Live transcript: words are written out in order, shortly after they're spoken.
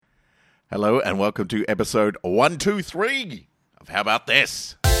Hello and welcome to episode 123 of How About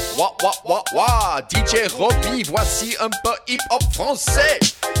This? Wah, DJ Robbie, voici un peu hip-hop français.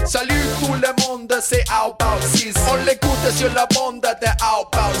 Salut tout le monde, c'est How About This. On l'écoute sur la bande de How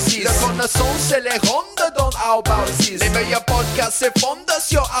About This. Le connaissance, c'est les rondes dans How About This. Les meilleurs podcasts se fondent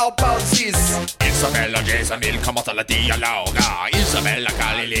sur How About This. Isabella Jason, commenta la dialoga. Isabella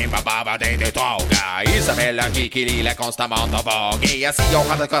Kalili, bababa de droga. Isabella Kikili, la constamment en vogue. Et ainsi, on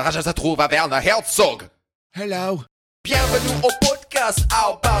rend le courage se trouve à Werner Herzog. Hello. Bienvenue au podcast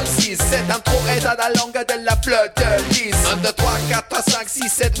How About This. Cette intro est à la langue de la fleur de lys. 1, 2, 3, 4, 5, 6,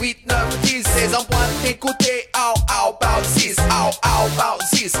 7, 8, 9, 10. Les emplois d'écouter How About This. How About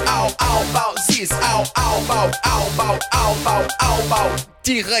This. How About This. How About.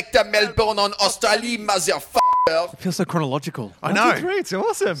 Direct à Melbourne en Australie, motherfucker. It feels so chronological. I know. 1, 2, 3, it's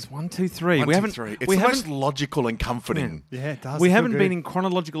awesome. It's 1, 2, 3. One, We two, haven't. three. It's We the haven't. most logical and comforting. Yeah, it does. We feel haven't good. been in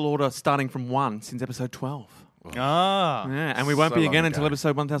chronological order starting from 1 since episode 12. Ah. Yeah, and we won't So be long again ago. until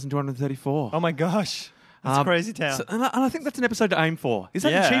episode 1234. Oh my gosh. That's crazy town. And I think that's an episode to aim for. Is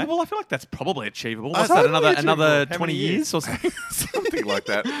that Yeah. achievable? I feel like that's probably achievable. What's Totally that? Another achievable. How 20 many years years? or something? Something like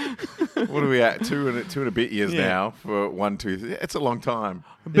that. What are we at? Two and a bit years Yeah. now for 1, 2. It's a long time.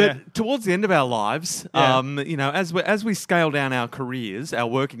 But Yeah. towards the end of our lives, Yeah. as we scale down our careers, our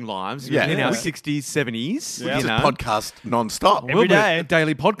working lives, Yeah. in Yeah. our 60s, 70s, Yeah. you Just know, podcast non-stop. we'll be day. a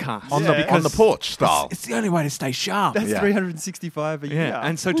daily podcast on, Yeah. the, on the porch style. It's the only way to stay sharp. That's Yeah. 365 a year. Yeah,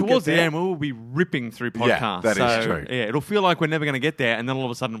 and so We'll towards get the there. end, we'll be ripping through Yeah, podcasts. that is So, true. Yeah, it'll feel like we're never going to get there, and then all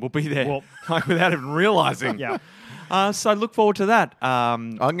of a sudden we'll be there, Well- like without even realizing. Yeah. So look forward to that.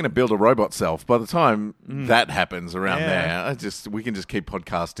 I'm going to build a robot self. By the time that happens around Yeah. there, we can just keep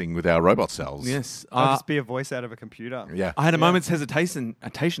podcasting with our robot selves. Yes, I'll just be a voice out of a computer. Yeah. I had a moment's hesitation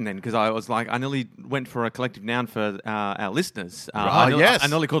then because I was like, I nearly went for a collective noun for our listeners. Yes. I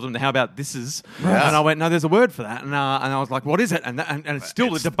nearly called them. How about this is? Right. And I went, no, there's a word for that. And I was like, what is it? And it's still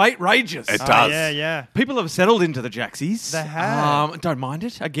the debate rages. It Oh, does. yeah. People have settled into the Jacksies. They have. Don't mind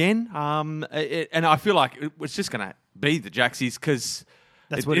it again. And I feel like it's just going to be the Jacksies because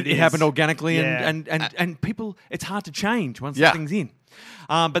That's what it it is. happened organically Yeah. and people, it's hard to change once Yeah. something's in.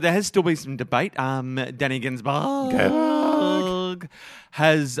 But there has still been some debate. Danny Ginsburg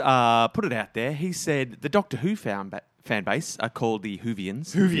has put it out there. He said the Doctor Who fan base are called the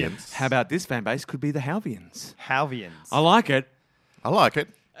Whovians. Whovians. How about this fan base could be the Halvians? Halvians. I like it. I like it.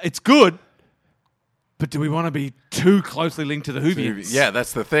 It's good. But do we want to be too closely linked to the Whovians? Yeah,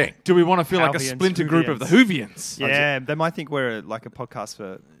 that's the thing. Do we want to feel like a Halvians, splinter group of the Whovians. Whovians? Yeah, they might think we're like a podcast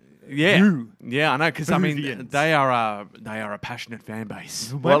for... Yeah, Who? yeah, I know. Because I mean, Whovians. they are a passionate fan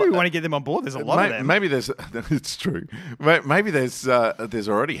base. Maybe we want to get them on board. There's a lot of them. Maybe there's. It's true. Maybe there's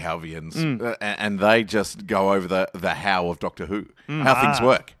already Halvians, and they just go over the how of Doctor Who, how things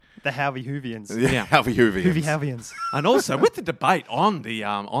work. The Halvey Whovians. Yeah. Halvey Hoovians. Hoovy Halvians. And also with the debate on the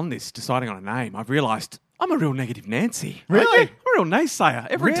on this deciding on a name, I've realised I'm a real negative Nancy. Really? I'm a real naysayer.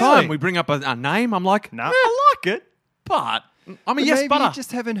 Every Really? time we bring up a name, I'm like, No. I like it, but I'm a yes maybe butter. you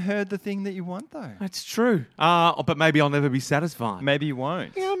just haven't heard the thing that you want, though. That's true. But maybe I'll never be satisfied. Maybe you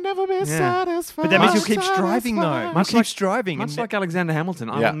won't. You'll never be satisfied. But that means you'll keep striving, though. You'll keep striving. Much and like Alexander Hamilton,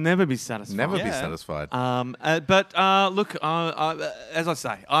 I Yeah. will never be satisfied. Never be Yeah. satisfied. Look, as I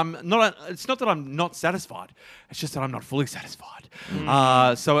say, I'm not. It's not that I'm not satisfied. It's just that I'm not fully satisfied.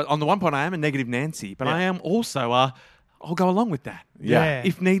 So on the one point, I am a negative Nancy, but Yeah. I am also. I'll go along with that. Yeah.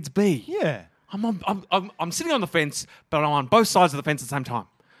 If needs be. Yeah. I'm sitting on the fence, but I'm on both sides of the fence at the same time.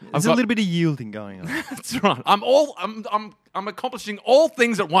 There's a little bit of yielding going on. That's right. I'm accomplishing all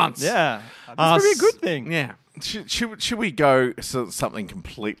things at once. Yeah. That's probably a good thing. Yeah. Should we go something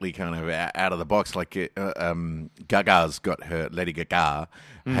completely kind of out of the box? Like Gaga's got her, Lady Gaga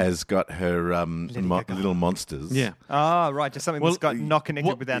has got her Gaga. Little Monsters. Yeah. Ah, right. Just something Well, that's not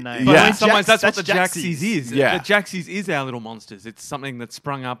connected with our name. But Yeah. in some ways, that's what the Jacksies. Jacksies is. Yeah. The Jacksies is our little monsters. It's something that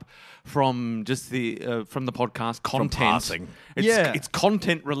sprung up from just the from the podcast content. passing. It's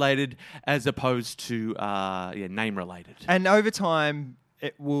content related as opposed to name related. And over time,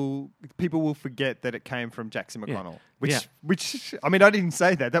 people will forget that it came from Jackson Yeah. McConnell. Yeah. Which I mean, I didn't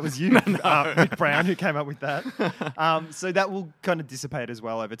say that. That was you, Mick Brown, who came up with that. So that will kind of dissipate as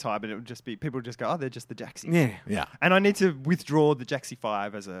well over time, and it will just be people will just go, oh, they're just the Jacksies. Yeah. Yeah. And I need to withdraw the Jaxie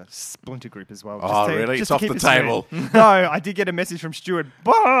 5 as a splinter group as well. Oh, really? It's to off keep the it straight. table. No, I did get a message from Stuart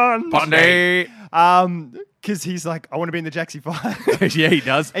Bond. Bondi. Because he's like, I want to be in the Jaxie 5. Yeah, he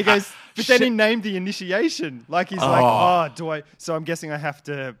does. He goes, but then he named the initiation. Like, he's like, oh, do I? So I'm guessing I have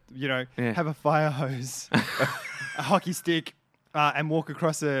to, Yeah. have a fire hose, a hockey stick, and walk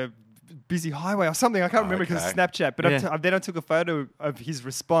across a busy highway or something. I can't remember because it's Snapchat. But Yeah. then I took a photo of his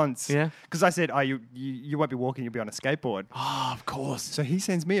response. Yeah. Because I said, you won't be walking, you'll be on a skateboard. Oh, of course. So he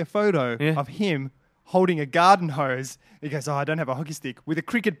sends me a photo Yeah. of him holding a garden hose. He goes, I don't have a hockey stick, with a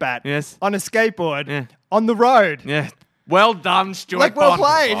cricket bat Yes. on a skateboard Yeah. on the road. Yeah. Well done, Stuart. Like, well Bond.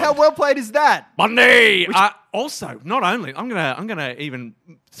 played. How well played is that? Bondi. Also, not only I'm gonna even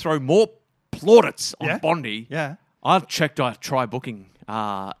throw more plaudits on Yeah? Bondi. Yeah. I've checked our try booking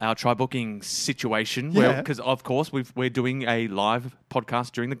situation Yeah. because of course we're doing a live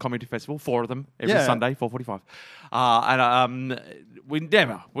podcast during the comedy festival, 4 of them every Yeah. Sunday, 4:45, and we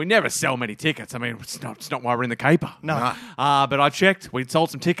never sell many tickets. I mean, it's not why we're in the caper. No. But I checked. We'd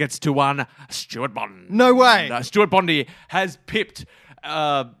sold some tickets to one Stuart Bond. No way. Stuart Bondi has pipped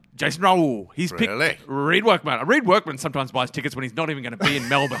Jason Raoul. He's Really? picked Reed Workman. Reed Workman sometimes buys tickets when he's not even going to be in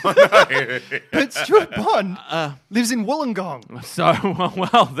Melbourne. But Stuart Bond lives in Wollongong. So,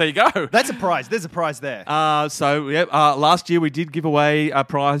 well, there you go. That's a prize. There's a prize there. Last year we did give away a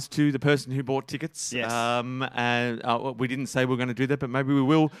prize to the person who bought tickets. Yes. And we didn't say we were going to do that, but maybe we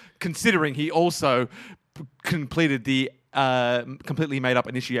will, considering he also completed the completely made up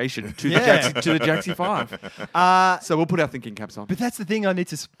initiation to the Jaxie 5. So we'll put our thinking caps on. But that's the thing I need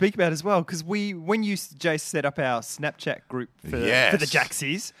to speak about as well, because when you, Jace, set up our Snapchat group for the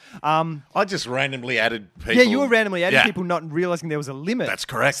Jaxies, I just randomly added people. yeah, you were randomly adding Yeah. people, not realizing there was a limit. That's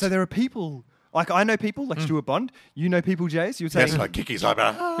correct. So there are people, like I know people, like Stuart Bond. You know people, Jace. You're saying, Yes, like Kiki's like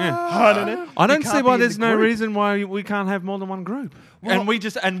that. I don't know. I don't You see can't why be in there's the no group. reason why we can't have more than one group. Well-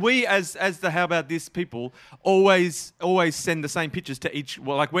 And we as the How About This people always send the same pictures to each.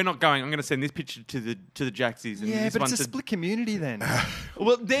 Well, like we're not going. I'm going to send this picture to the Jaxies. And Yeah, this but one it's a to- split community then.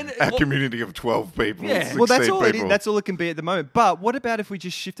 Well, then Our community of 12 people. Yeah. 16 Well, that's all people. that's all it can be at the moment. But what about if we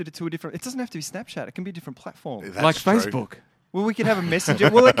just shifted it to a different? It doesn't have to be Snapchat. It can be a different platform. That's like true. Facebook. Well, we could have a messenger.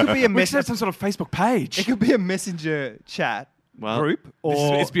 Well, it could be a We should messenger. have some sort of Facebook page. It could be a messenger chat group, This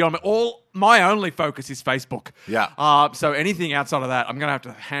or is, it's beyond me. My only focus is Facebook. Yeah. So anything outside of that, I'm going to have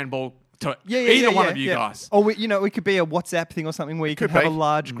to handball to either one of you guys. Or it could be a WhatsApp thing or something where you can Could have be. a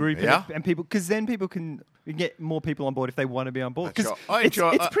large group Yeah. and people, because then people can get more people on board if they want to be on board. That's Because right. I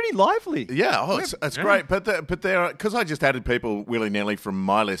enjoy- it's pretty lively. Yeah, it's great. But there, because I just added people willy nilly from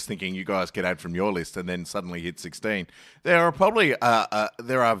my list, thinking you guys could add from your list, and then suddenly hit 16. There are probably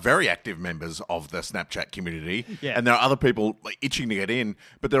there are very active members of the Snapchat community, Yeah. and there are other people itching to get in.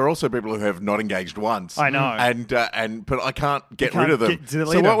 But there are also people who have not engaged once. I know. and but I can't get can't rid of them. delete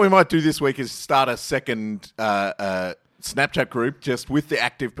So them. what we might do this week is start a second. Snapchat group just with the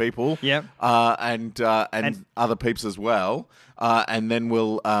active people, Yep. and other peeps as well, and then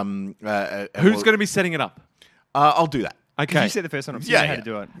we'll Who's going to be setting it up? I'll do that. Okay. You said the first one. So you Yeah, know how yeah. to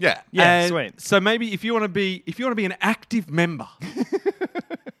do it. Yeah. Yeah, And sweet. So maybe if you want to be an active member,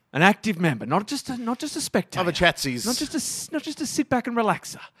 an active member, not just a spectator, Other chatsies. not just a sit back and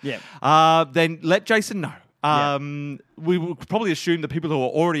relaxer. Yeah. Then let Jason know. We will probably assume the people who are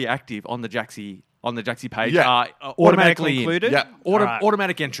already active on the Jaxie page Yeah. are Automatically automatically included? Yeah. Alright.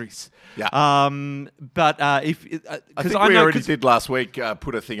 automatic entries. Yeah. But if I because think we already did last week.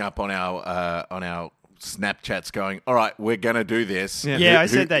 Put a thing up on our Snapchats, going, "All right, we're going to do this." Yeah. Yeah, I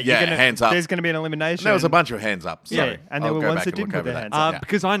said that. Yeah, hands up. There's going to be an elimination. There was a bunch of hands up. Yeah, Sorry. and there I'll were go ones back that and look didn't put over their that. hands up. Yeah.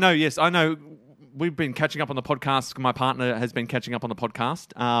 Because I know we've been catching up on the podcast. My partner has been catching up on the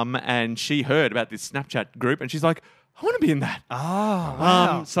podcast, and she heard about this Snapchat group, and she's like, I want to be in that. Oh,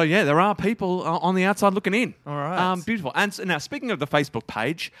 wow. So yeah, there are people on the outside looking in. All right. Beautiful. And now, speaking of the Facebook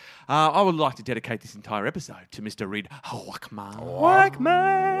page, I would like to dedicate this entire episode to Mr. Reed Workman.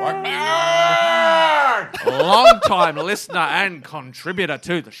 Long-time listener and contributor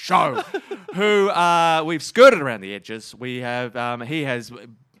to the show, who we've skirted around the edges. We have he has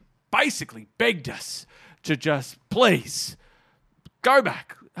basically begged us to just please go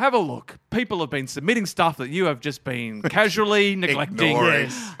back, have a look. People have been submitting stuff that you have just been casually neglecting. Ignoring.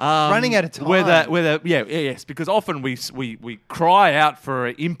 Running out of time. Yes, because often we cry out for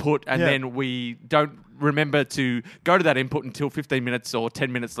input and Yeah. then we don't remember to go to that input until 15 minutes or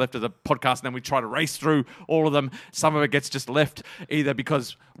 10 minutes left of the podcast, and then we try to race through all of them. Some of it gets just left either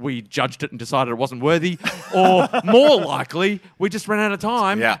because we judged it and decided it wasn't worthy, or more likely, we just ran out of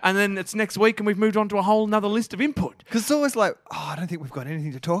time, Yeah. and then it's next week and we've moved on to a whole nother list of input. Because it's always like, I don't think we've got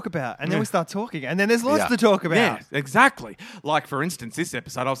anything to talk about. And then we start talking. And then there's lots Yeah. to talk about. Yeah, exactly. Like, for instance, this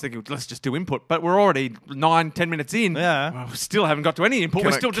episode, I was thinking, let's just do input, but we're already 9-10 minutes in. Yeah. Well, we still haven't got to any input.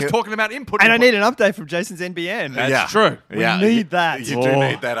 Can We're I- still just can- talking about input. And I input. need an update from Jason's NBN. That's true. We need that. You do Oh.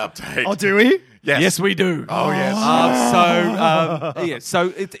 need that update. Oh, do we? Yes. Yes, we do. Oh, yes.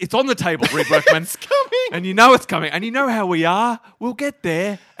 So it's on the table, Reed Workman. Coming. And you know it's coming. And you know how we are. We'll get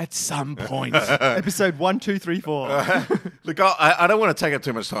there at some point. Episode 1, 2, 3, 4. Look, I don't want to take up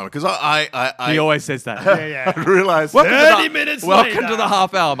too much time because He always says that. Yeah. I realised. Welcome, 30 to, minutes welcome later. to the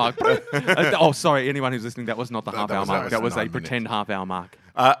half-hour mark. Sorry, anyone who's listening, that was not the half-hour was- mark. that That was was a 9 pretend half-hour mark.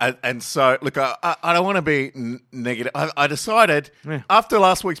 And so, look, I don't want to be negative. I decided after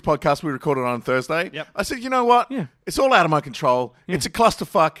last week's podcast we recorded on Thursday, Yep. I said, you know what? Yeah. It's all out of my control. It's a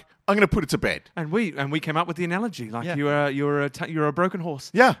clusterfuck. I'm going to put it to bed. And we came up with the analogy like Yeah. you're a broken horse.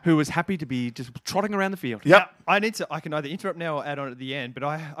 Yeah. Who was happy to be just trotting around the field. Yep. I can either interrupt now or add on at the end, but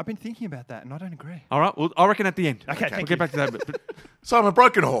I've been thinking about that and I don't agree. All right. Well, I reckon at the end. Okay, We'll thank get back to that. But So I'm a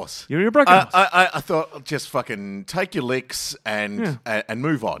broken horse. you're a broken horse. I thought just fucking take your licks and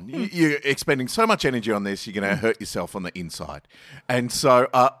move on. You're expending so much energy on this, you're going to hurt yourself on the inside. And so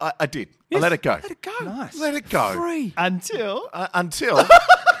I did. I let it go. Let it go. Nice. Let it go. Free. Until Until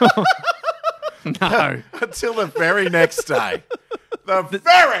No. until the very next day. The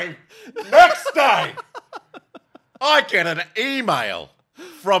very next day, I get an email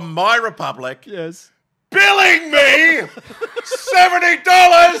from My Republic yes. billing me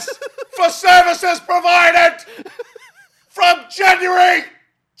 $70 for services provided from January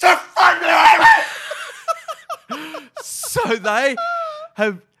to February. So they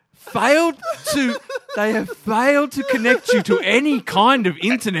have failed to connect you to any kind of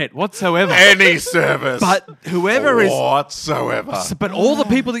internet whatsoever. Any service. But whoever is whatsoever. But all the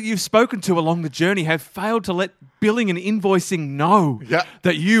people that you've spoken to along the journey have failed to let billing and invoicing know Yeah.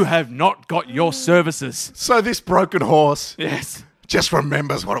 that you have not got your services. So this broken horse Yes. just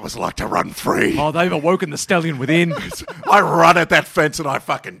remembers what it was like to run free. Oh, they've awoken the stallion within. I run at that fence and I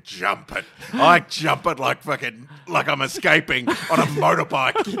fucking jump it. I jump it like I'm escaping on a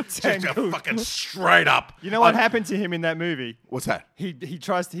motorbike. Just fucking straight up. You know what happened to him in that movie? What's that? He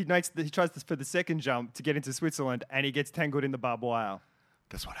tries for the second jump to get into Switzerland and he gets tangled in the barbed wire.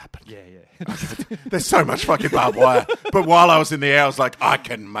 That's what happened. Yeah. There's so much fucking barbed wire. But while I was in the air, I was like, I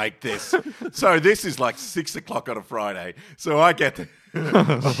can make this. So this is like 6 o'clock on a Friday. So I get the...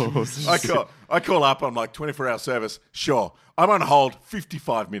 I call up. I'm like 24-hour service. Sure. I'm on hold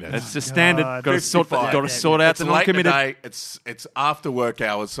 55 minutes. It's just standard. God, Got to sort 55. out It's the late in the non-committed. day. It's after work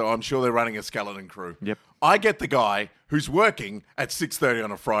hours, so I'm sure they're running a skeleton crew. Yep. I get the guy who's working at 6:30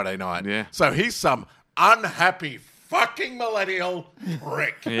 on a Friday night. Yeah. So he's some unhappy fucking millennial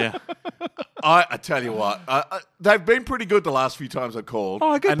prick. Yeah. I tell you what, they've been pretty good the last few times I've called. Oh,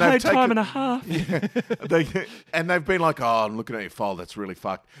 I get and they've paid time and a half. They've been like, oh, I'm looking at your file. That's really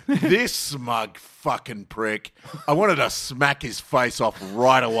fucked. This smug fucking prick. I wanted to smack his face off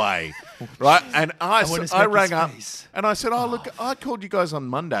right away. Right? And I wanna smack rang his up face. and I said, oh, look, I called you guys on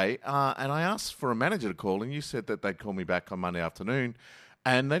Monday and I asked for a manager to call and you said that they'd call me back on Monday afternoon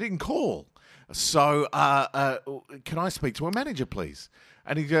and they didn't call. So can I speak to a manager, please?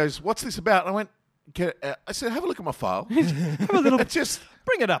 And he goes, what's this about? And I went, I said, have a look at my file. Have a little. Just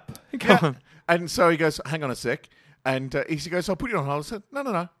Bring it up. Come on. and so he goes, hang on a sec. And he goes, I'll put you on hold. I said,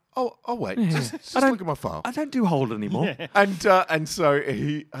 no. I'll wait. Just I don't- look at my file. I don't do hold anymore. And so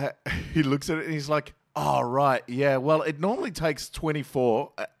he looks at it and he's like, oh, right. Yeah, well, it normally takes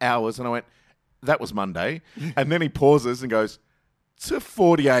 24 hours. And I went, that was Monday. And then he pauses and goes, to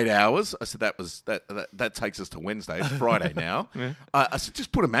 48 hours. I said, that takes us to Wednesday. It's Friday now. I said,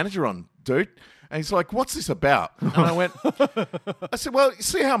 just put a manager on, dude. And he's like, what's this about? And I said, well, you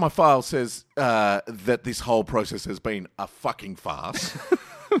see how my file says that this whole process has been a fucking farce?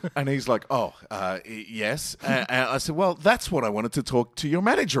 And he's like, oh, yes. And I said, well, that's what I wanted to talk to your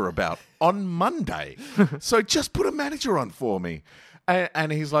manager about on Monday. So just put a manager on for me.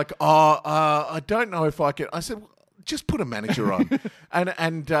 And he's like, I don't know if I can. I said, just put a manager on.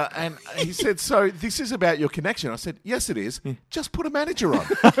 And he said, so this is about your connection. I said, yes, it is. Just put a manager on.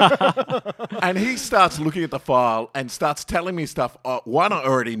 And he starts looking at the file and starts telling me stuff, one, I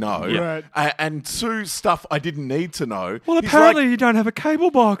already know. Yeah. And two, stuff I didn't need to know. Well, He's apparently like, you don't have a cable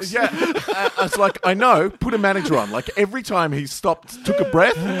box. yeah. I was like, I know, put a manager on. Like every time he stopped, took a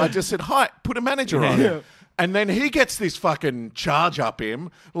breath, I just said, hi, put a manager on. Yeah. And then he gets this fucking charge up him.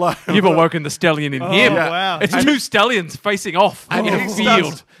 Like You've awoken the stallion in him. yeah. Wow. It's two stallions facing off in a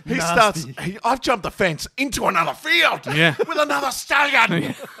field. Nasty. I've jumped the fence into another field Yeah. with another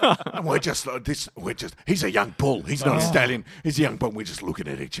stallion. And he's a young bull. He's not a stallion. He's a young bull. We're just looking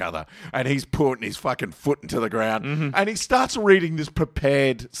at each other. And he's putting his fucking foot into the ground. And he starts reading this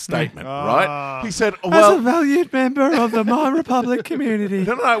prepared statement, right? He said, As a well, valued member of the My Republic community.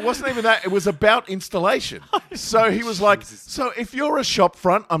 no, it wasn't even that. It was about installation. So he was like, so if you're a shop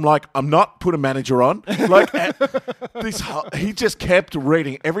front, I'm like, I'm not, put a manager on. Like, he just kept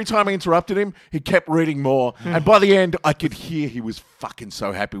reading. Every time I interrupted him, he kept reading more. And by the end, I could hear he was fucking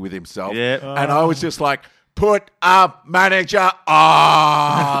so happy with himself. Yeah. And I was just like, put a manager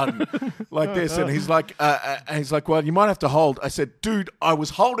on. Like this. And he's like, well, you might have to hold. I said, dude, I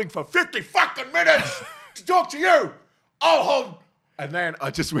was holding for 50 fucking minutes to talk to you. I'll hold. And then I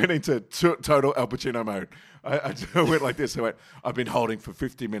just went into total Al Pacino mode. I went like this. I went, I've been holding for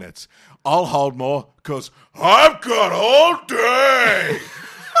 50 minutes. I'll hold more because I've got all day.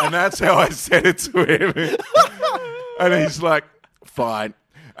 And that's how I said it to him. And he's like, fine.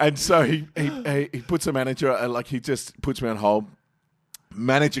 And so he puts a manager, he just puts me on hold.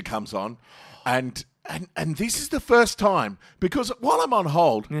 Manager comes on, and this is the first time, because while I'm on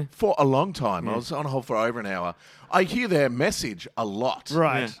hold for a long time, I was on hold for over an hour, I hear their message a lot.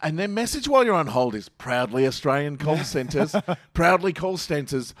 Right. Yeah. And their message while you're on hold is proudly Australian call centres, proudly call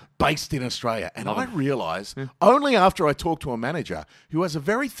centres based in Australia. And I realise only after I talk to a manager who has a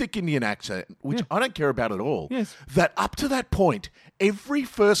very thick Indian accent, which I don't care about at all, that up to that point, every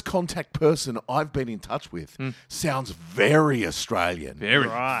first contact person I've been in touch with sounds very Australian. Very.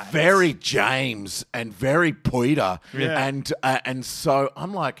 Right. Very James and very Peter. Yeah. And so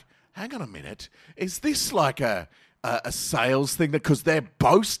I'm like, hang on a minute. Is this like a sales thing? Because they're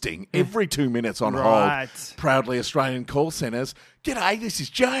boasting every 2 minutes on Right. hold. Proudly Australian call centres. G'day, this is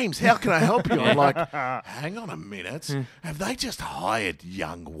James. How can I help you? I'm like, hang on a minute. Have they just hired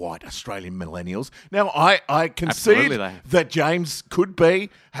young white Australian millennials? Now, I Absolutely concede they have. that James could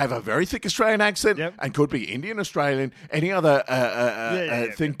have a very thick Australian accent and could be Indian Australian, any other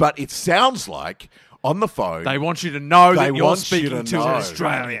thing. But it sounds like on the phone, They want you to know that you're want you speaking to know. an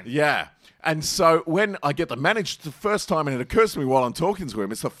Australian. Yeah. And so when I get the manager, the first time, and it occurs to me while I'm talking to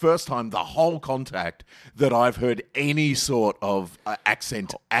him, it's the first time the whole contact that I've heard any sort of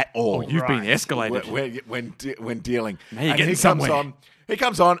accent at all. You've been escalated. When dealing. Now you're And getting somewhere. He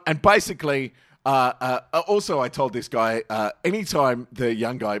comes on, and basically, also I told this guy, anytime the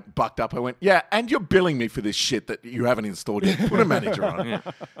young guy bucked up, I went, yeah, and you're billing me for this shit that you haven't installed yet. Put a manager on.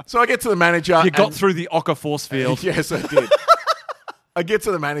 So I get to the manager. You got through the Ocker force field. Yes, I did. I get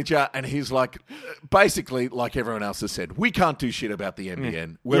to the manager, and he's like, basically, like everyone else has said, we can't do shit about the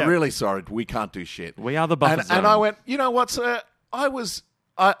NBN. We're really sorry. We can't do shit. We are the buffer zone. And I went, you know what, sir?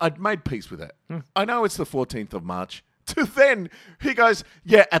 I'd made peace with it. I know it's the 14th of March. To then, he goes,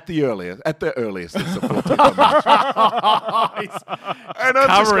 yeah, at the earliest, it's the 14th of March. And I'm just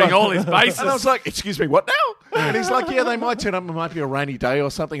Covering like- all his bases. And I was like, excuse me, what now? And he's like, yeah, they might turn up. It might be a rainy day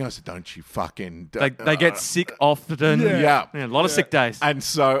or something. I said, don't you fucking... They get sick often. Yeah. A lot of sick days. And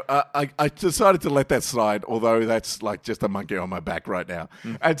so I decided to let that slide, although that's like just a monkey on my back right now.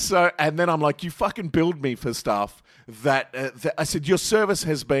 And then I'm like, you fucking billed me for stuff that I said, your service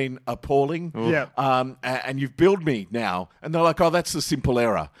has been appalling. Yeah. And you've billed me now. And they're like, oh, that's a simple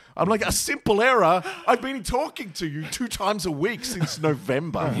error. I'm like, a simple error? I've been talking to you 2 times a week since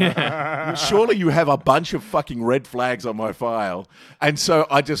November. Surely you have a bunch of fucking red flags on my file. And so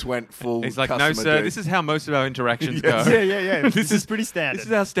I just went full He's like, no, customer sir, dude. this is how most of our interactions Yes. go. Yeah. This is pretty standard. This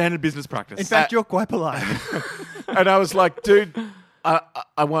is our standard business practice. In fact, you're quite polite. And I was like, dude,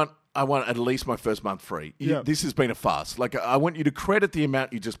 I want at least my first month free. Yeah. This has been a farce. Like, I want you to credit the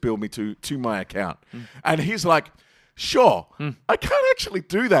amount you just billed me to my account. And he's like, sure, I can't actually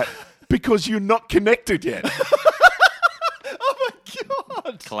do that because you're not connected yet.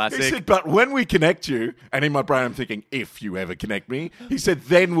 Classic. He said, but when we connect you, and in my brain I'm thinking, if you ever connect me, he said,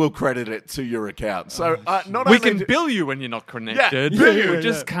 then we'll credit it to your account. So not we only can bill you when you're not connected. bill We you.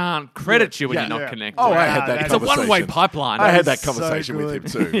 just can't credit you when Yeah. you're not Yeah. connected. Oh, I had that That's- It's a conversation. one-way pipeline. I had that so conversation with him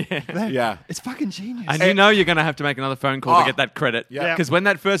good. too. Yeah. It's fucking genius. And you know you're going to have to make another phone call Oh. to get that credit. Yeah. Because when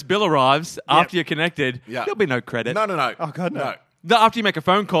that first bill arrives, after you're connected, Yeah. there'll be no credit. No. Oh, God, no. After you make a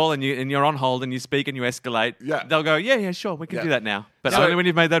phone call and you're on hold and you speak and you escalate, Yeah. they'll go, yeah, sure, we can Yeah. do that now. But So- only when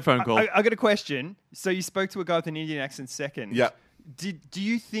you've made that phone call. I got a question. So you spoke to a guy with an Indian accent second. Yeah. Do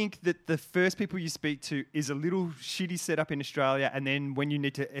you think that the first people you speak to is a little shitty setup in Australia, and then when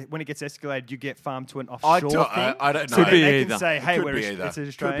it gets escalated, you get farmed to an offshore thing? I don't know. Could be they either. can say, hey, Could we're be either. it's an Could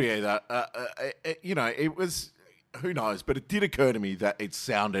Australian. be either. You know, it was. Who knows? But it did occur to me that it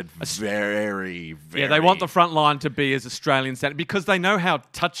sounded very, very. Yeah, they want the front line to be as Australian standard because they know how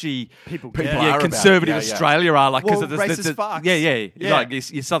touchy People People get. are about it. conservative Yeah, yeah. Australia are. Like, Well, of the racist fucks. Yeah. Yeah. Like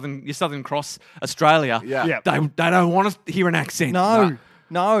your Southern Cross Australia. Yeah. Yeah. They don't want to hear an accent. No.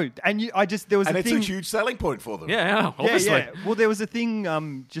 And there was And a it's thing. a huge selling point for them. Yeah, obviously. Yeah. Well, there was a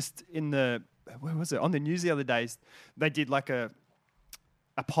thing just in the where was it on the news the other days? They did like a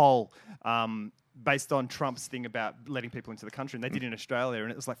poll. based on Trump's thing about letting people into the country, and they did in Australia,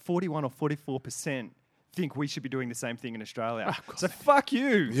 and it was like 41 or 44% think we should be doing the same thing in Australia. So fuck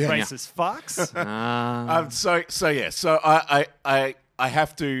you, racist fucks. So I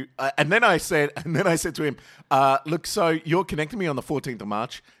have to, and then I said to him, look, so you're connecting me on the 14th of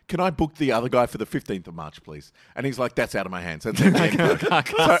March. Can I book the other guy for the 15th of March, please? And he's like, that's out of my hands. That's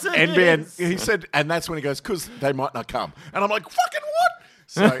NBN. So NBN, he said, and that's when he goes, because they might not come. And I'm like, fucking what?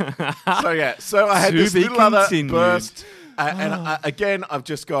 So I had this little other burst. Again, I've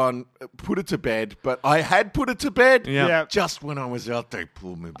just gone, put it to bed. But I had put it to bed just when I was out, they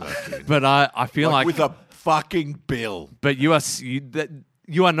pulled me back in. But I feel like with a fucking bill. But you are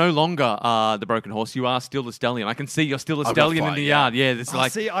no longer the broken horse. You are still the stallion. I can see you're still a stallion in the yard. Yeah, it's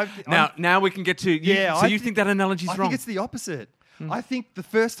now we can get to. You think that analogy's wrong? I think it's the opposite. I think the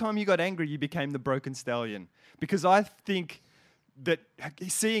first time you got angry, you became the broken stallion. Because I think that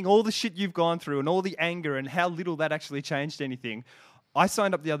seeing all the shit you've gone through and all the anger and how little that actually changed anything. I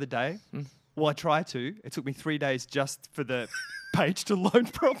signed up the other day. Well, I tried to. It took me 3 days just for the page to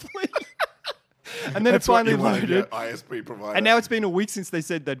load properly. And then it finally loaded. ISP provider. And now it's been a week since they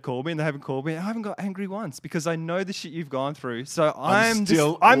said they'd call me, and they haven't called me. I haven't got angry once because I know the shit you've gone through. So I'm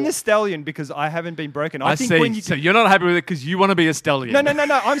the stallion because I haven't been broken. I think see. So you're not happy with it because you want to be a stallion. No.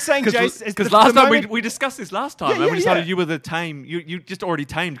 I'm saying Jace. Because last time we discussed this last time, and we decided you were the tame. You just already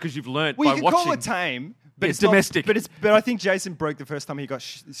tamed because you've learnt by watching. You can call it tame. But it's domestic. But I think Jason broke the first time he got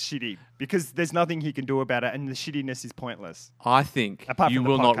shitty because there's nothing he can do about it, and the shittiness is pointless. I think Apart you from the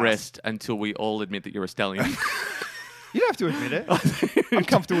will not podcast. rest until we all admit that you're a stallion. You don't have to admit it. I'm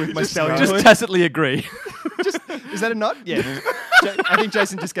comfortable with my stallion. Just tacitly agree. Is that a nod? Yeah. I think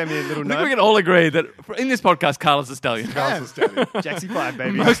Jason just gave me a little I think nod. we can all agree that in this podcast, Carl is a stallion. Jaxie 5,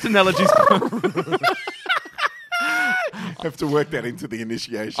 baby. Most analogies. Have to work that into the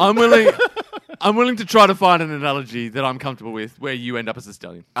initiation. I'm willing to try to find an analogy that I'm comfortable with where you end up as a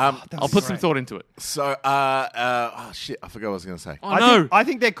stallion. I'll put some thought into it. So, shit, I forgot what I was going to say. I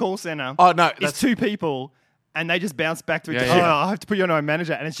think their call center is 2 people, and they just bounce back to each other. Yeah. I have to put you on my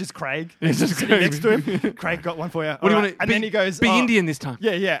manager, and it's just Craig. It's just sitting Craig. next to him. Craig got one for you. What do you want to? And then he goes, Be Indian this time.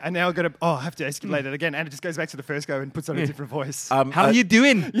 Yeah. And now I've got to, I have to escalate it again. And it just goes back to the first go and puts on a different voice. How are you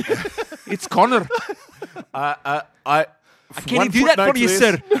doing? It's Connor. Can you do that for you,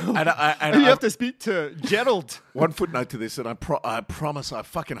 sir? And you have to speak to Gerald. One footnote to this, and I promise, I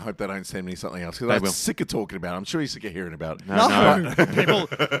fucking hope they don't send me something else because I'm sick of talking about it. I'm sure you're sick of hearing about it. No. People,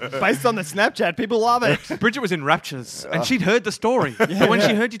 based on the Snapchat, people love it. Bridget was in raptures, and she'd heard the story. But when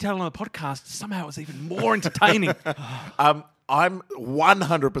she heard you tell it on the podcast, somehow it was even more entertaining. I'm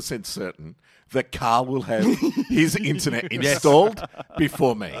 100% certain that Carl will have his internet installed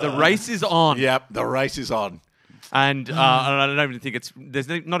before me. The race is on. Yep, the race is on. And I don't even think there's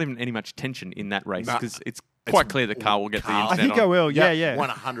not even any much tension in that race because it's quite clear that Carl will get the internet I think I will, yeah.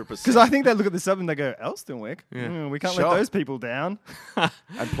 100%. Because I think they look at the sub and they go, Elstonwick? We can't let those people down.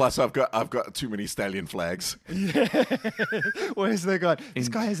 And plus, I've got too many stallion flags. Where's the guy? This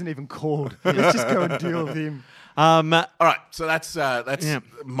guy hasn't even called. Let's just go and deal with him. All right, so that's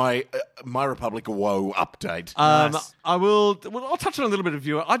my Republic of Woe update. Nice. I'll touch on a little bit of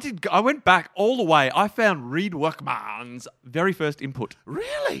viewer. I went back all the way. I found Reed Workman's very first input.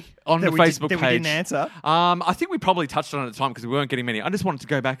 Really? On the Facebook page. That we didn't answer? I think we probably touched on it at the time because we weren't getting many. I just wanted to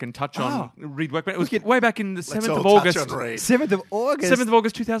go back and touch on Reed Workman. It was way back in the 7th of August. 7th of August? 7th of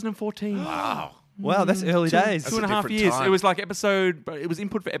August 2014. Wow, that's early days. Two and a half years. Time. It was like it was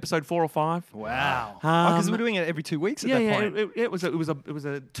input for episode 4 or 5. Wow. Because we're doing it every 2 weeks at that point. It was a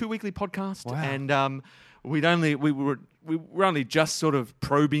 2-weekly podcast, and we were only just sort of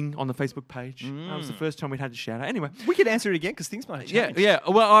probing on the Facebook page. That was the first time we'd had to shout out. Anyway, we could answer it again because things might have changed. Yeah.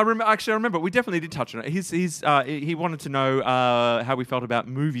 Well, I remember we definitely did touch on it. He wanted to know how we felt about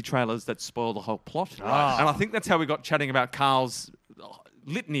movie trailers that spoil the whole plot, and I think that's how we got chatting about Carl's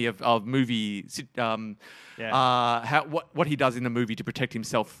litany of movie what he does in the movie to protect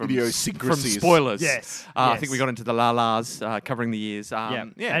himself from spoilers. Yes. I think we got into the la-las covering the years.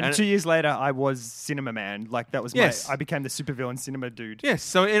 And 2 years later, I was Cinema Man. Like that was I became the supervillain cinema dude. Yes.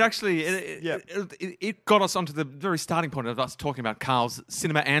 So it actually it got us onto the very starting point of us talking about Carl's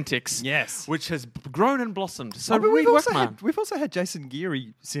cinema antics. Yes. Which has grown and blossomed. So we've also had Jason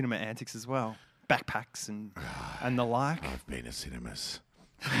Geary cinema antics as well. Backpacks and the like. I've been to cinemas.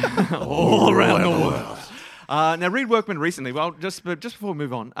 all around the world. Now, Reed Workman recently, just before we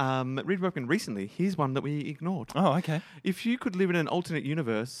move on, Reed Workman recently, here's one that we ignored. Oh, okay. If you could live in an alternate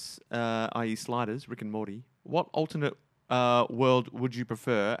universe, i.e. Sliders, Rick and Morty, what alternate world would you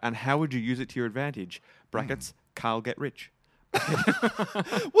prefer and how would you use it to your advantage? Brackets, Carl get rich.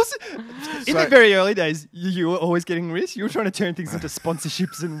 Was it in the very early days? You were always getting rich. You were trying to turn things into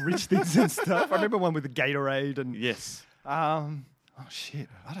sponsorships and rich things and stuff. I remember one with the Gatorade and Yes. Oh shit!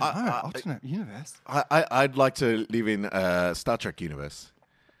 I don't know. Alternate universe. I'd like to live in Star Trek universe.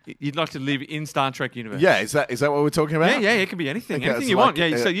 You'd like to live in Star Trek universe. Yeah, is that what we're talking about? Yeah, it can be anything. Okay, Anything it's you like, want.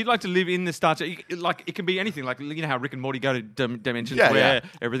 Yeah, so you'd like to live in the Star Trek. Like, it can be anything. Like, you know how Rick and Morty go to dimensions Yeah, where yeah.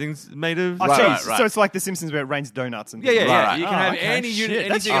 everything's made of... Oh, Right, geez. right. So it's like The Simpsons where it rains donuts and Yeah, things. Right. You can have any unit,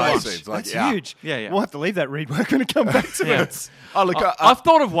 That's anything you I want. see. huge. It's like, That's yeah. huge. Yeah, yeah. We'll have to leave that read work when it comes back to Yeah. us. Oh, look, I've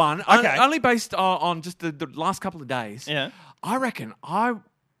thought of one, Okay. only based on just the last couple of days. Yeah. I reckon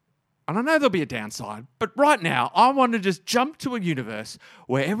and I know there'll be a downside, but right now I want to just jump to a universe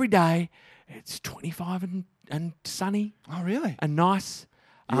where every day it's 25 and sunny Oh, really? and nice.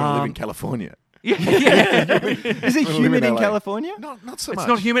 you want to live in California? Yeah. Is it humid in LA. California? Not so It's much.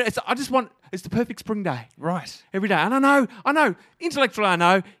 not humid. It's the perfect spring day. Right. Every day. And I know, intellectually I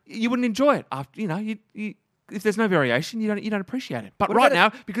know you wouldn't enjoy it. After, you if there's no variation, you don't appreciate it. But What right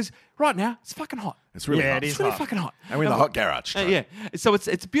about now, because right now it's fucking hot. It's really Yeah, hot. it is It's really hot. fucking hot. And we're in the hot garage. Yeah. So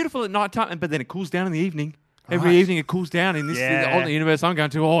it's beautiful at night time, but then it cools down in the evening. Every Right. evening it cools down in this Yeah. alternate universe I'm going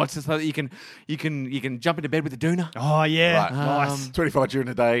to. Oh, it's just so that you can jump into bed with a doona. Oh, yeah. Right. Nice. 25 during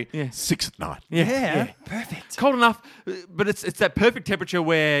the day, Yeah. 6 at night. Yeah. Perfect. It's cold enough, but it's that perfect temperature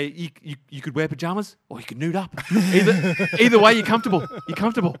where you could wear pajamas or you could nude up. Either way, you're comfortable. You're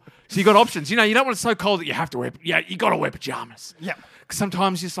comfortable. So you got options. You don't want it so cold that you have to wear. Yeah, you got to wear pajamas. Yeah. 'Cause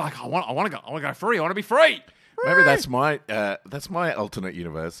sometimes you're just like, I want to go free. I want to be free. Maybe that's my alternate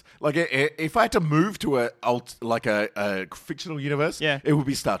universe. Like, if I had to move to a fictional universe, Yeah. it would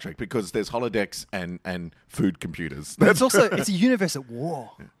be Star Trek because there's holodecks and food computers. But it's a universe at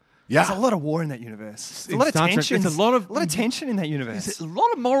war. Yeah. There's a lot of war in that universe. In A lot of Star Trek, tension. there's a lot of- tension in that universe. There's a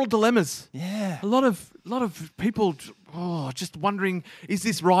lot of moral dilemmas. Yeah. A lot of people just wondering, is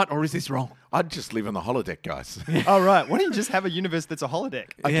this right or is this wrong? I'd just live on the holodeck, guys. Oh, right. Why don't you just have a universe that's a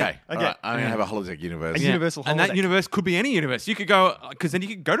holodeck? Okay. Yeah. All right. I'm going to have a holodeck universe. Yeah. Universal And that holodeck. universe could be any universe. You could go, because then you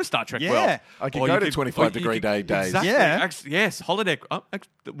could go to Star Trek Yeah. World. I could Or go you to or 25-degree you day days. Exactly. Yeah. Actually, yes, holodeck. Oh,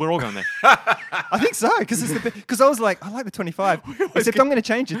 we're all going there. I think so, because I was like, I like the 25, except I'm going to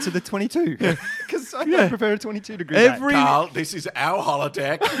change it to the 22, because I prefer a 22-degree day. Carl, this is our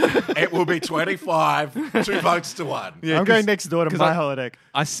holodeck. It will be 25, 2 votes to 1. I'm going next door to 'cause my I- holodeck.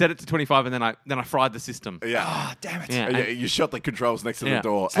 I set it to 25 and then I fried the system. Yeah. Ah, damn it. Yeah. Yeah, and- you shot the controls next to Yeah. the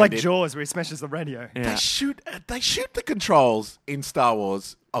door. It's like and Jaws, where he smashes the radio. Yeah. They shoot the controls in Star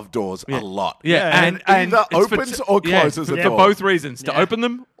Wars of doors a lot. Yeah, Yeah. and Either it's for opens or closes a for door. both reasons, to Yeah. open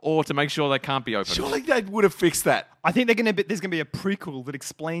them or to make sure they can't be opened. Surely they would have fixed that. I think there's going to be a prequel that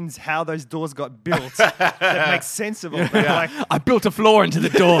explains how those doors got built that makes sense of all that. Like, I built a floor into the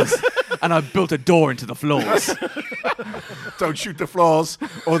doors, and I built a door into the floors. Don't shoot the floors,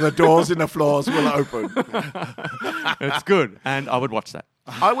 or the doors in the floors will open. It's good, and I would watch that.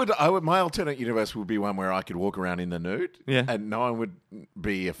 I would. My alternate universe would be one where I could walk around in the nude, Yeah. and no one would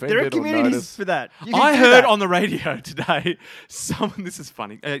be offended there are or communities notice. for that. You can I do heard that. on the radio today. This is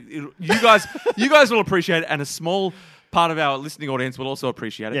funny. You guys will appreciate it, and a small part of our listening audience will also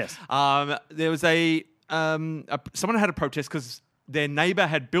appreciate it. Yes. There was someone had a protest because their neighbour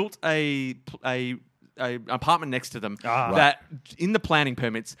had built a apartment next to them that in the planning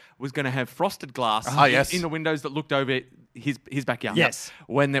permits was going to have frosted glass yes. in the windows that looked over his backyard. Yes.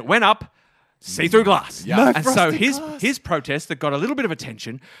 When it went up, see-through glass. Yeah. No And so frosted his glass. his protest that got a little bit of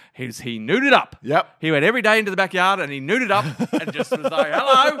attention is he nuded up. Yep. He went every day into the backyard and he nuded up and just was like,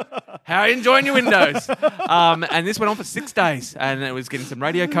 hello, how are you enjoying your windows? And this went on for 6 days and it was getting some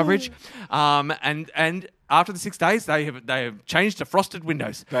radio coverage. And after the 6 days, they have changed to frosted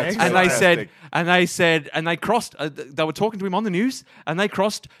windows. That's and fantastic. they crossed, they were talking to him on the news and they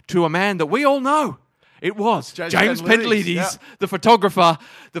crossed to a man that we all know. It was James Pentlidis, Pentlidis, yeah. the photographer,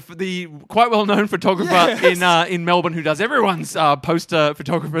 the quite well-known photographer in Melbourne who does everyone's poster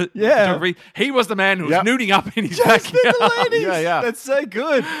photography. He was the man who was Yep. nuding up in his backyard. Yeah. That's so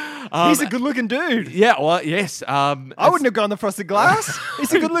good. He's a good-looking dude. Yeah, well, yes. I wouldn't have gone the frosted glass.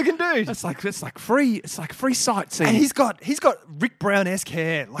 He's a good-looking dude. It's like free sightseeing. And he's got Rick Brown-esque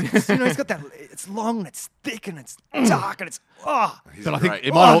hair. Like, he's got that. It's long and it's thick and it's dark and it's but I think great.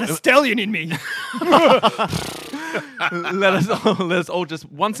 it might the stallion in me. let us all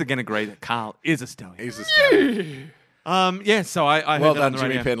just once again agree that Carl is a stallion. He's a stallion. So I Well heard that on done, the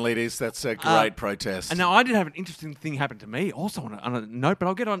Jimmy radio. Penleadis. That's a great protest. And now I did have an interesting thing happen to me also on a note, but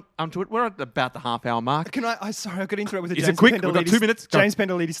I'll get onto it. We're at about the half-hour mark. Can I? Sorry, I've got to interrupt with a Is it James quick? We've got Pendelidis- 2 minutes. Go. James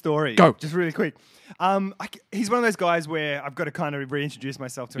Pendelidis story. Go. Just really quick. He's one of those guys where I've got to kind of reintroduce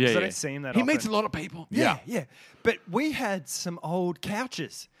myself to him because I don't see him that He often. meets a lot of people. Yeah. But we had some old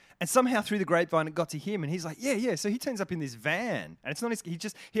couches. And somehow through the grapevine it got to him, and he's like, yeah. So he turns up in this van, and it's not his.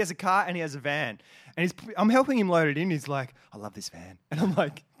 He has a car and he has a van, and I'm helping him load it in. He's like, I love this van, and I'm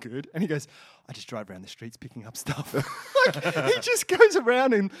like, good. And he goes, I just drive around the streets picking up stuff. He just goes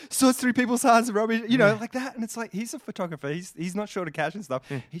around and sorts through people's hearts and rubbish, like that. And it's like he's a photographer. He's not short of cash and stuff.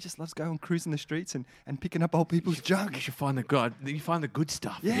 He just loves going cruising the streets and picking up old people's junk. You should find the good. You find the good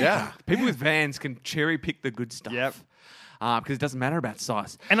stuff. Yeah. People with vans can cherry pick the good stuff. Yep. Because it doesn't matter about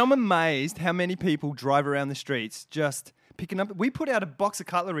size. And I'm amazed how many people drive around the streets just picking up. We put out a box of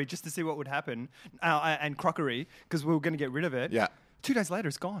cutlery just to see what would happen, and crockery because we were going to get rid of it. Yeah. 2 days later,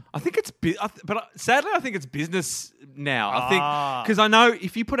 it's gone. I think it's, but sadly, I think it's business now. I think because I know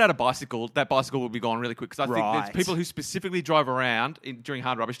if you put out a bicycle, that bicycle will be gone really quick. Because I think Right. there's people who specifically drive around during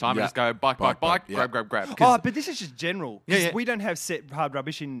hard rubbish time Yeah. and just go bike, Yeah. grab. Oh, but this is just general. 'Cause Yeah. we don't have set hard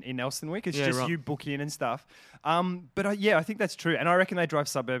rubbish in Elstonwick. It's just right. you book in and stuff. But I think that's true. And I reckon they drive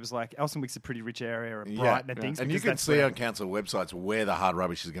suburbs like Elstonwick's a pretty rich area, or Brighton and things. And you because can that's see where- on council websites where the hard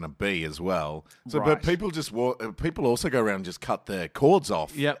rubbish is going to be as well. So, Right. but people just people also go around and just cut the cords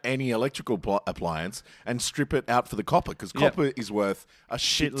off Yep. any electrical appliance and strip it out for the copper because Yep. copper is worth a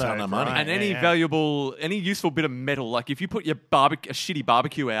shit ton Shitload, of money. right. And any Yeah. valuable, any useful bit of metal, like if you put your a shitty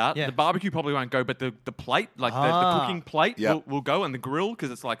barbecue out, Yeah. the barbecue probably won't go, but the plate, like the cooking plate, Yep. will go, and the grill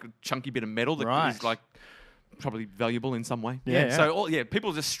because it's like a chunky bit of metal that is Right. like probably valuable in some way. Yeah. So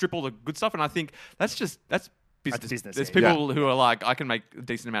people just strip all the good stuff, and I think that's business. business, There's yeah. people who are like, I can make a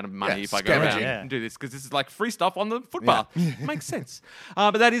decent amount of money Yeah, if I go scavenging. around and do this because this is like free stuff on the footpath. Makes sense.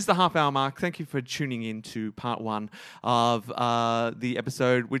 But that is the half-hour mark. Thank you for tuning in to part 1 of the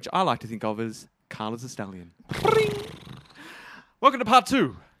episode, which I like to think of as Carla's a Stallion. Welcome to part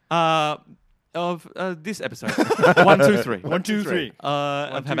 2 of this episode. 1, 2, 3. 1, 2, 3.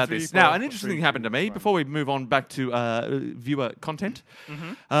 How about three, this? four, Now, an interesting three, thing happened to me one. before we move on back to viewer content.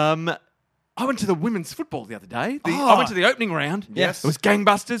 I went to the women's football the other day. I went to the opening round. Yes. It was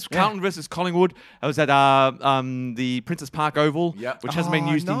gangbusters. Carlton versus Collingwood. I was at the Princess Park Oval, Yep. which hasn't been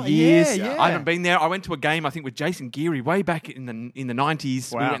used no, in years. yeah. I haven't been there. I went to a game, I think, with Jason Geary way back in the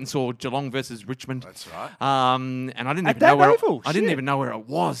 90s. We Wow. went and saw Geelong versus Richmond. That's right. And I didn't At even know that where oval? I didn't Shit. even know where it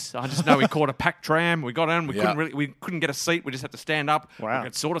was. I just know we caught a packed tram. We got in. Yeah. We couldn't get a seat. We just had to stand up. Wow. We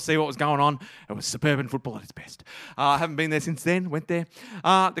could sort of see what was going on. It was suburban football at its best. I haven't been there since then. Went there.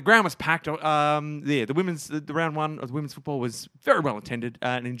 The ground was packed. The round 1 of the women's football was very well attended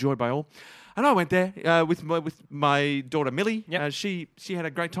and enjoyed by all. And I went there with my daughter Millie. Yep. She had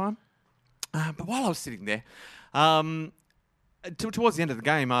a great time. But while I was sitting there, towards the end of the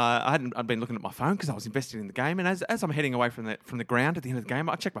game, I'd been looking at my phone because I was invested in the game. And as I'm heading away from the ground at the end of the game,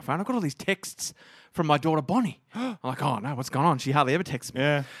 I check my phone. I got all these texts from my daughter Bonnie. I'm like, oh no, what's going on? She hardly ever texts me.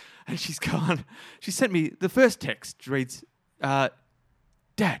 Yeah. And she's gone. She sent me the first text. Reads, Dad.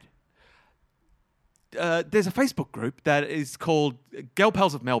 There's a Facebook group that is called Girl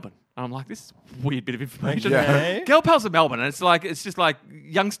Pals of Melbourne. And I'm like, this is a weird bit of information. Okay. Girl Pals of Melbourne. And it's just like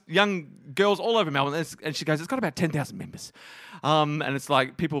young girls all over Melbourne. And she goes, it's got about 10,000 members. And it's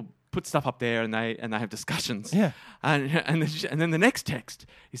like people put stuff up there and they have discussions. Yeah. And then the next text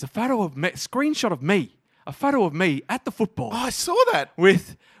is a photo of me, screenshot of me, a photo of me at the football. Oh, I saw that.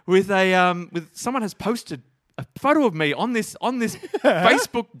 With someone has posted a photo of me on this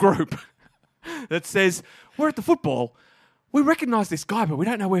Facebook group that says, we're at the football. We recognise this guy, but we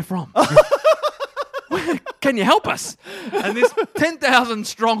don't know where from. Can you help us? And this 10,000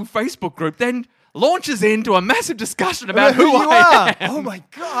 strong Facebook group then launches into a massive discussion about who you I are. am. Oh my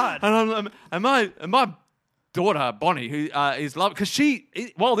God. And my daughter Bonnie, who is loved because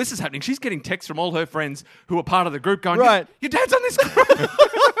while this is happening, she's getting texts from all her friends who are part of the group going, Right. Your dad's on this group.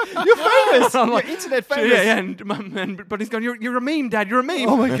 You're famous. I'm You're like, internet famous. Yeah, but he's going, you're a meme, Dad. You're a meme.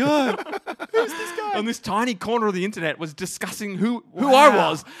 Oh my God. Who's this guy? On this tiny corner of the internet was discussing who I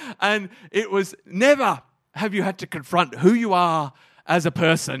was, and it was never have you had to confront who you are as a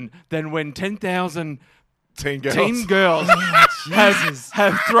person than when 10,000 Teen girls. teen girls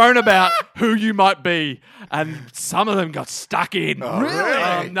have thrown about who you might be, and some of them got stuck in.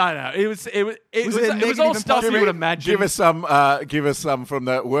 really? No. It was there all negative stuff and you would imagine. Give us some from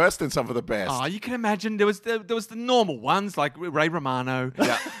the worst and some for the best. Oh, you can imagine there was the normal ones like Ray Romano,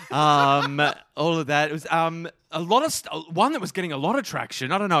 all of that. It was a lot of one that was getting a lot of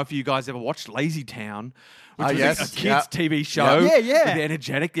traction. I don't know if you guys ever watched Lazy Town, which was yes, a kids' yeah. TV show. Yeah. with the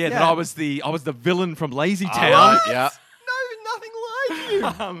energetic. Yeah, that Yeah. I was the villain from Lazy Town. Right, yeah. No, nothing like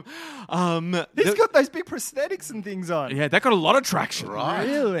you. He's th- got those big prosthetics and things on. Yeah, that got a lot of traction. Right.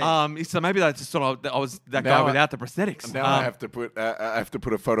 Really? So maybe that's sort of I was that Now guy I- without the prosthetics. Now I have to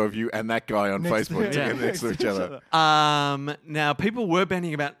put a photo of you and that guy on Next to- Facebook yeah. next to each other. Now people were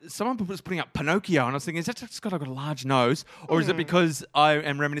banning about. Someone was putting up Pinocchio, and I was thinking, is that just got a large nose, or is it because I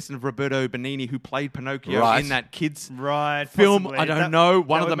am reminiscent of Roberto Benigni, who played Pinocchio Right. in that kids Right. film? possibly. I don't That- know. that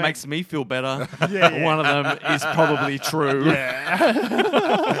One of would them make- makes me feel better. Yeah. One of them is probably true.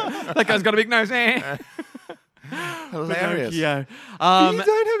 That guy's got a big nose. Hilarious. Yeah. You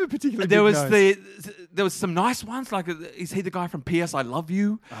don't have a particular. There big was nose. there was some nice ones like is he the guy from P.S. I Love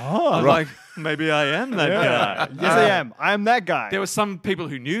You? Oh, I was like maybe I am that guy. Yes, I am. I am that guy. There were some people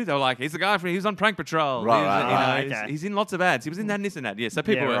who knew. They were like, he's the guy from, he was on Prank Patrol. Right, He was, right, you know, right. he's- Okay. he's in lots of ads. He was in that and this and that. Yeah, so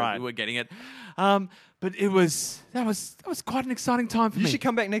people Yeah, were getting it. But that was quite an exciting time for You me. should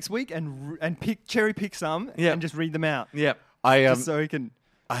come back next week and cherry pick some Yeah. and just read them out. Yeah. I Just so he can.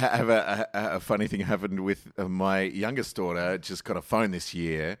 I have a funny thing happened with my youngest daughter. Just got a phone this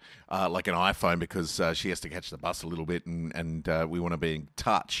year, like an iPhone, because she has to catch the bus a little bit, and we want to be in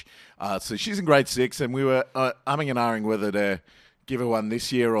touch. So she's in grade 6, and we were umming and ahhing whether to give her one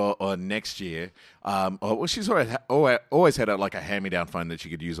this year or next year. Well, she's always had like a hand-me-down phone that she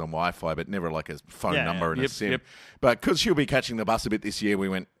could use on Wi-Fi, but never like a phone Yeah, number and a Yep, SIM. yep. But because she'll be catching the bus a bit this year, we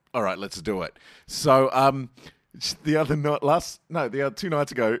went, all right, let's do it. So the other 2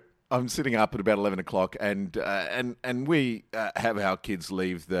 nights ago, I'm sitting up at about 11 o'clock, and we have our kids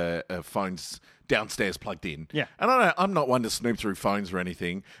leave the phones downstairs plugged in. Yeah. And I'm not one to snoop through phones or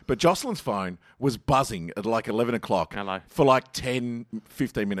anything, but Jocelyn's phone was buzzing at like 11 o'clock Hello. for like 10,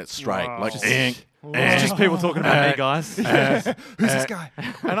 15 minutes straight. Wow. Like, It's just people talking about me, guys. Who's this guy?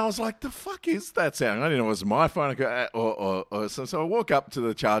 and I was like, the fuck is that sound? I didn't know it was my phone. So I walk up to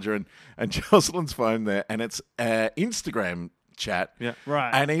the charger and Jocelyn's phone there, and it's Instagram chat. Yeah. Right.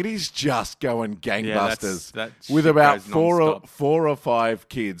 And it is just going gangbusters that with shit about goes four or five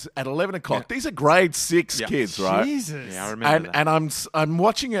kids at 11 o'clock. Yeah. These are grade 6 Yeah. kids, right? Jesus. Yeah, I remember that. And I'm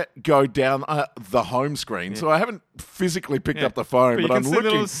watching it go down the home screen, so I haven't physically picked up the phone, But you but can I'm see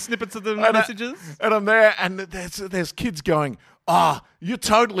looking. little snippets of the And messages. and I'm there, and there's kids going,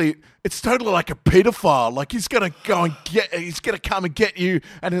 it's totally like a pedophile. Like he's gonna come and get you.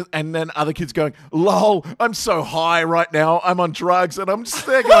 And then other kids going, lol, I'm so high right now. I'm on drugs. And I'm just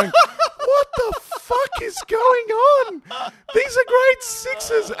there going, what the fuck is going on? These are grade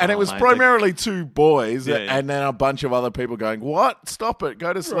 6s. And it was mate, primarily 2 boys, Yeah, yeah. and then a bunch of other people going, what? Stop it.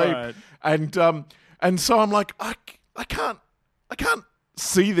 Go to sleep. Right. And so I'm like, I can't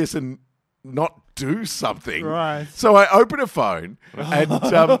see this and not do something. Right. So I open a phone and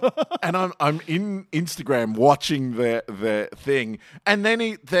I'm in Instagram watching the thing, and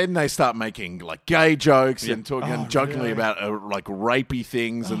then they start making like gay jokes and talking jokingly about like rapey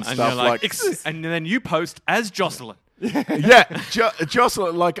things and And stuff you're like. and then you post as Jocelyn. Yeah,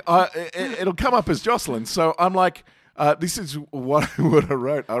 Jocelyn. Like it'll come up as Jocelyn. So I'm like. This is what I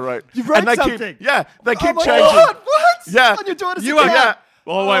wrote. You wrote and they something? Keep, yeah, they keep Oh my changing. God, what? Yeah. On your daughter's You are, account? yeah.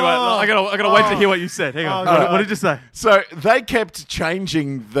 Oh wait! I gotta wait to hear what you said. Hang on. Oh, What did you say? So they kept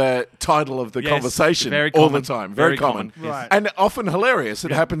changing the title of the Yes, conversation very all common. the time. Very Very common. common, yes. Right. And often hilarious.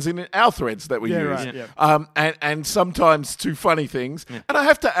 It happens in our threads that we Yeah, use. right, yeah. And sometimes 2 funny things. And I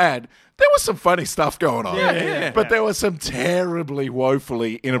have to add, there was some funny stuff going on. Yeah. But there was some terribly,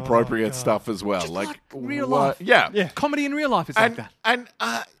 woefully inappropriate stuff as well. like real what- life. Yeah. Comedy in real life is like And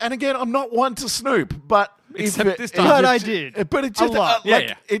that. and again, I'm not one to snoop, but Except if it- this time. But I did. But it just A lot. Yeah,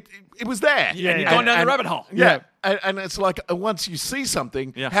 like yeah. it was there. Yeah, you've gone down the rabbit hole. Yeah. And it's like once you see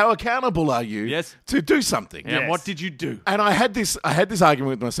something, Yeah. how accountable are you Yes. to do something? And what did you do? And I had this argument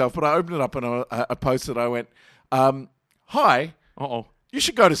with myself, but I opened it up and I posted. I went, "Hi, Uh-oh. you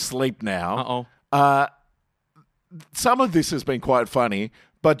should go to sleep now. Uh-oh. Some of this has been quite funny,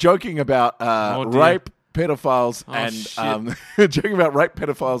 but joking about Oh, dear. rape, pedophiles, Oh, and shit. joking about rape,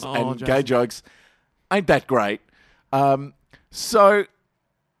 pedophiles, Oh, and Jason. gay jokes ain't that great. So,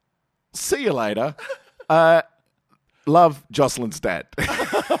 see you later. love, Jocelyn's dad.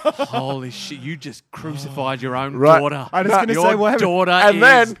 Holy shit! You just crucified your own Right. daughter. I was gonna Your say, what happened? daughter And is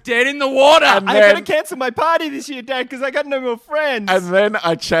then- dead in the water. and I'm then- gonna cancel my party this year, Dad, because I got no more friends. And then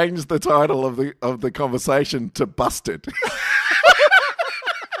I changed the title of the conversation to Busted.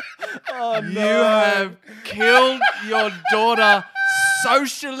 You have killed your daughter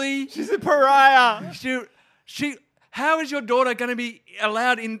socially. She's a pariah. She. How is your daughter going to be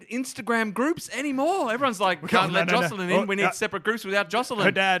allowed in Instagram groups anymore? Everyone's like, we can't let no. Jocelyn in. Oh, We need separate groups without Jocelyn.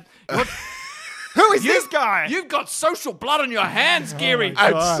 Her dad. Who is this guy? You've got social blood on your hands, Geary.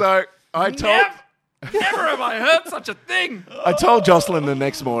 And so I told Never have I heard such a thing. I told Jocelyn the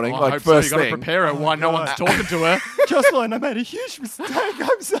next morning, I like hope first so. You got to thing. prepare her while no one's talking to her. Jocelyn, I made a huge mistake.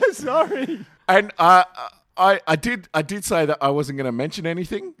 I'm so sorry. And I did say that I wasn't going to mention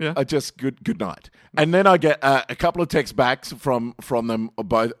anything. Yeah. I just good night. And then I get a couple of texts back from them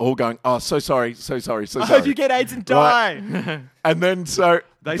both, all going, "Oh, so sorry, so sorry, so I sorry." hope you get AIDS and die. Right. And then so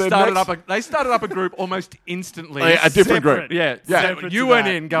They the started next- up a group almost instantly. a different Separate. group. Yeah, Yeah. separate. You to went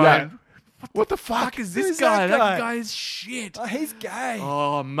that. in going, Yeah. What the fuck fuck is this Who's guy? that That guy? guy's shit. Oh, he's gay.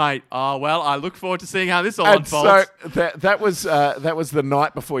 Oh, mate. Oh, well, I look forward to seeing how this all And unfolds. so that was the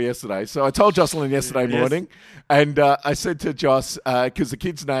night before yesterday. So I told Jocelyn yesterday morning, and I said to Joss, because the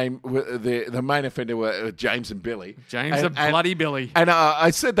kids' name, the main offender were James and Billy. James and, and bloody Billy. And I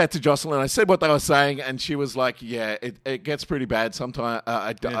said that to Jocelyn. I said what they were saying, and she was like, "Yeah, it gets pretty bad sometimes.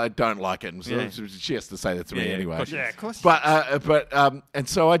 I don't like it." And so Yeah. she has to say that to me Yeah, anyway. of course she Yeah, of course. But and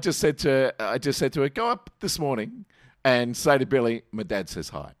so I just said to her, go up this morning and say to Billy, my dad says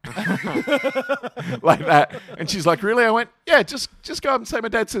hi, like that. And she's like, really? I went, yeah, just go up and say my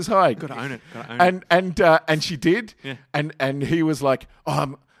dad says hi. Gotta own it. Gotta own it. And she did. Yeah. And he was like,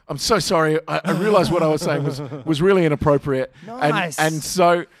 oh, I'm so sorry. I realized what I was saying was really inappropriate. Nice. And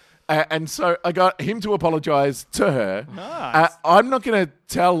so I got him to apologise to her. Nice. I'm not going to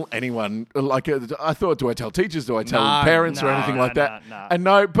tell anyone. Like I thought, do I tell teachers? Do I tell No, parents or no, anything no, like that? no. And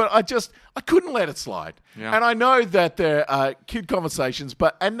no, but I couldn't let it slide. Yeah. And I know that there are kid conversations,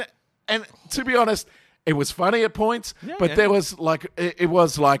 but and to be honest, it was funny at points. But yeah. there was like it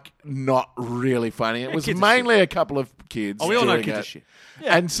was like not really funny. It was kids are mainly a couple of kids. Oh, we all know doing kids it. are shit.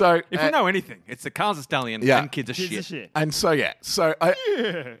 And so If we know anything, it's the Kansas Stallion Yeah. and kids are Kids shit. are shit. And so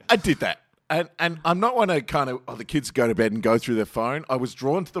I did that. And I'm not one to kind of the kids go to bed and go through their phone. I was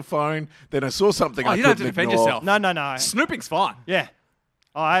drawn to the phone. Then I saw something. Oh, I you don't have to couldn't defend ignore. yourself. No. Snooping's fine. Yeah.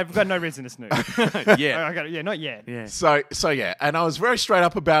 Oh, I've got no reason to snoop. Yeah. I got it. Yeah, not yet. Yeah. So yeah, and I was very straight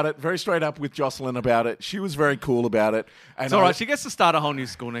up about it. Very straight up with Jocelyn about it. She was very cool about it. And It's all right. She gets to start a whole new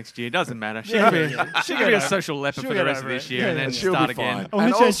school next year. Doesn't matter. She can be, she can be a social leper She'll for the get rest of over this it. year Yeah, and then she'll start be again. fine. I want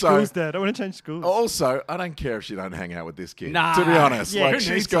And to change also- schools, Dad. I want to change schools. Also, I don't care if she don't hang out with this kid. Nah. To be honest, Yeah, who like she's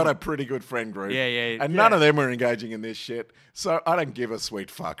needs got them? a pretty good friend group. Yeah, yeah, And yeah. none of them were engaging in this shit. So I don't give a sweet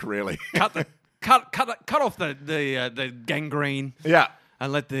fuck, really. Cut off the gangrene Yeah.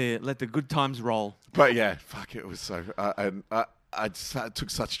 and let the good times roll. But yeah, fuck, it was so. I took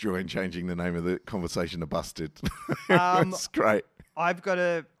such joy in changing the name of the conversation to Busted. It's great. I've got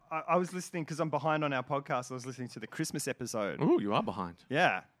a. I was listening because I'm behind on our podcast. I was listening to the Christmas episode. Ooh, you are behind.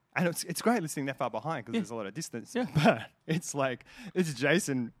 Yeah. And it's great listening that far behind because there's a lot of distance. Yeah. But it's like, it's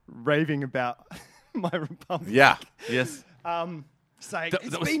Jason raving about My Republic. Yeah. Yes. Saying,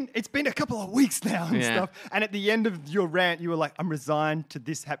 That was- it's been a couple of weeks now and Yeah. stuff. And at the end of your rant, you were like, I'm resigned to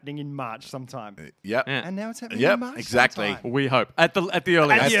this happening in March sometime. Yep. Yeah. And now it's happening Yep, in March exactly. sometime. We hope at the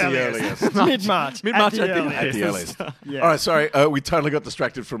earliest. At the earliest. Mid-March. Mid-March At the at the earliest. At the earliest. Yeah. All right, sorry, we totally got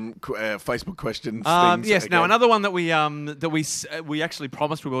distracted from Facebook questions. things Yes. Now again. another one that we actually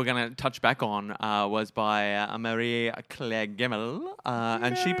promised we were going to touch back on was by Marie Claire Gemmel,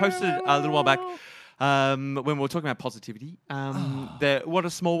 and she posted a little while back when we were talking about positivity. What are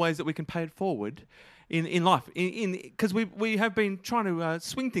small ways that we can pay it forward in life? Because we have been trying to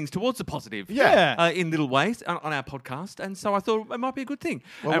swing things towards the positive. Yeah. In little ways on our podcast, and so I thought it might be a good thing.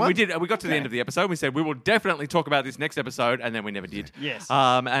 Well, and one- we did. We got to the end of the episode. And we said we will definitely talk about this next episode, and then we never did. Yes.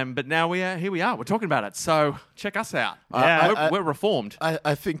 But now here we are. We're talking about it. So check us out. Yeah. We're reformed.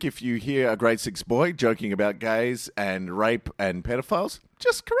 I think if you hear a grade 6 boy joking about gays and rape and pedophiles,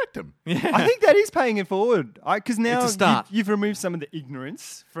 just correct him. I think that is paying it forward because now It's a start. You've removed some of the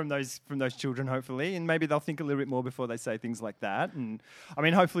ignorance from those children, hopefully, and maybe they'll think a little bit more before they say things like that. And I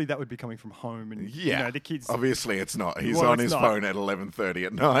mean, hopefully that would be coming from home, and Yeah. you know, the kids. Obviously, it's not. He's Well, on it's his not. phone at 11:30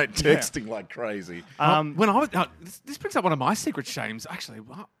 at night, texting like crazy. When I was, this brings up one of my secret shames. Actually,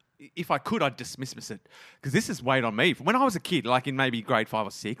 if I could, I'd dismiss it because this has weighed on me. From when I was a kid, like in maybe grade 5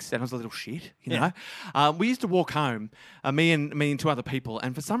 or 6, and I was a little shit, you know. We used to walk home, me and 2 other people,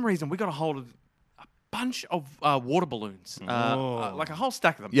 and for some reason we got a hold of bunch of water balloons, like a whole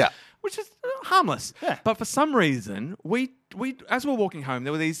stack of them. Yeah. Which is harmless. Yeah. But for some reason, we as we were walking home,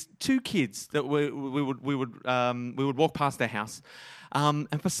 there were these two kids that we would walk past their house,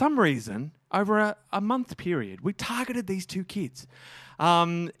 and for some reason, over a month period, we targeted these two kids.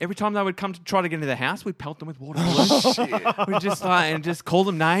 Every time they would come to try to get into the house, we'd pelt them with water balloons. We'd just and just call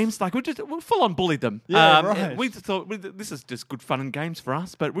them names. Like we full on bullied them. Yeah, right. We thought this is just good fun and games for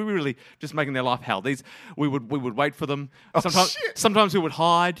us, but we were really just making their life hell. We would wait for them. Sometimes we would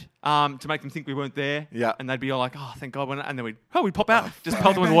hide to make them think we weren't there. Yeah. And they'd be all like, "Oh, thank God!" And then we'd pop out, just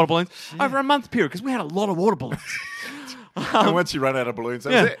pelt them with water balloons over a month period because we had a lot of water balloons. And once you run out of balloons,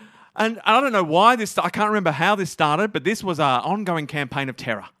 that was it. And I don't know why I can't remember how this started, but this was an ongoing campaign of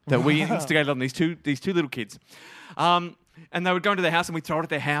terror that we instigated on these two little kids. And they would go into their house and we'd throw it at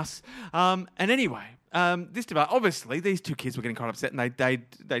their house. And anyway, this device, obviously these two kids were getting quite upset and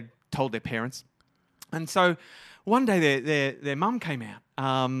they told their parents. And so one day their mum came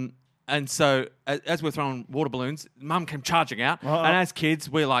out. And so, as we're throwing water balloons, Mum came charging out. And as kids,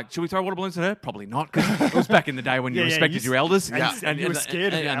 we're like, should we throw water balloons at her? Probably not, because it was back in the day when you respected your elders. And you were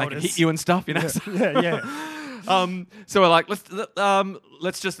scared of your and they could elders. hit you and stuff, you know. So we're like,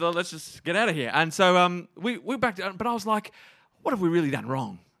 let's just get out of here. And so we backed out. But I was like, what have we really done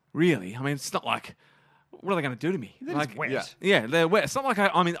wrong? Really? I mean, it's not like... What are they going to do to me? Like, wet. Yeah, they're wet. It's not like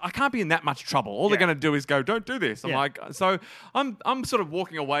I can't be in that much trouble. All they're going to do is go, don't do this. I'm like, so I'm sort of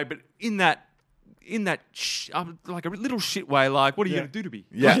walking away, but in that like a little shit way, like, what are you going to do to me?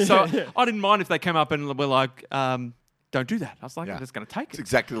 Yeah. So I didn't mind if they came up and were like, don't do that. I was like, I'm just going to take It's it.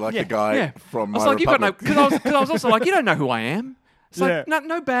 exactly like the guy from I was My like, you got no, Republic. because I was also like, you don't know who I am. It's like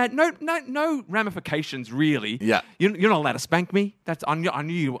Yeah. no ramifications really. Yeah. You're not allowed to spank me. I knew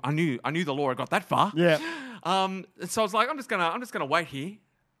the law. I got that far. Yeah. So I was like, I'm just gonna wait here,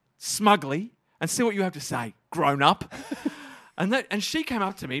 smugly, and see what you have to say, grown up. And she came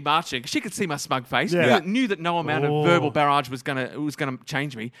up to me marching. She could see my smug face. Yeah. Knew that no amount of verbal barrage was gonna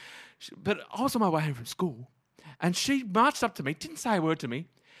change me. But I was on my way home from school, and she marched up to me, didn't say a word to me,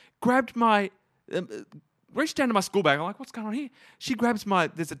 grabbed my. Reached down to my school bag. I'm like, what's going on here? She grabs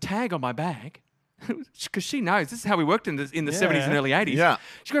there's a tag on my bag because she knows this is how we worked in the 70s and early 80s. Yeah.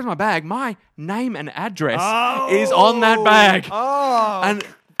 She grabs my bag. My name and address is on that bag. Oh, And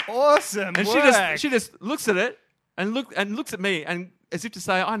awesome. and work. she just looks at it and looks at me and as if to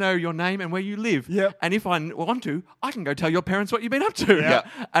say, I know your name and where you live. Yep. And if I want to, I can go tell your parents what you've been up to. Yeah.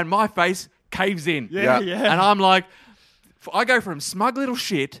 And my face caves in. Yeah. And I'm like, I go from smug little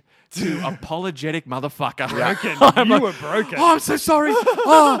shit to apologetic motherfucker. Broken. You were broken. Oh, I'm so sorry.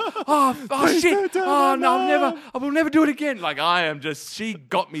 Oh shit. Oh no, I will never do it again. Like she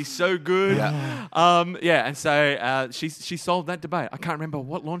got me so good. Yeah. And so she solved that debate. I can't remember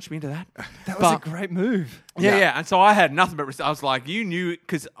what launched me into that. That was a great move. Yeah. And so I had nothing but respect. I was like, you knew,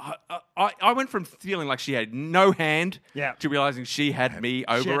 because I went from feeling like she had no hand to realizing she had me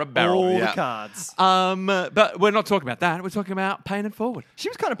over a barrel. All Yeah. the cards. But we're not talking about that. We're talking about paying it forward. She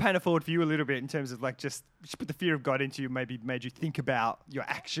was kind of paying it forward for you a little bit in terms of like just she put the fear of God into you, maybe made you think about your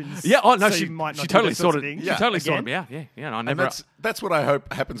actions. Yeah. Oh no, so she you might not she do totally those sorts sorted. of things. She totally sorted Again. me out. Yeah. Yeah. No, I And never. that's what I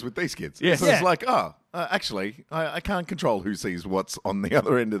hope happens with these kids. Yes. So Yeah. it's like, actually, I can't control who sees what's on the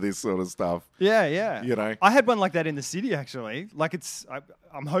other end of this sort of stuff. Yeah. You know? I had one like that in the city actually. Like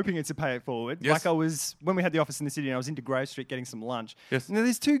I'm hoping it's a pay it forward. Yes. Like I was when we had the office in the city and I was into Grove Street getting some lunch. Yes. And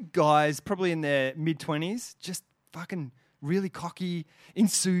there's two guys probably in their mid-20s, just fucking really cocky in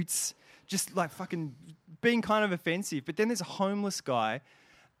suits, just like fucking being kind of offensive. But then there's a homeless guy,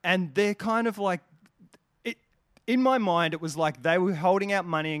 and they're kind of like. In my mind, it was like they were holding out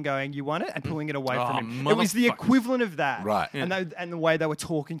money and going, "You want it?" and pulling it away from him. It was the motherfuckers. equivalent of that, Right. And the way they were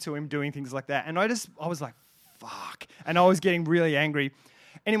talking to him, doing things like that, and I was like, "Fuck!" and I was getting really angry.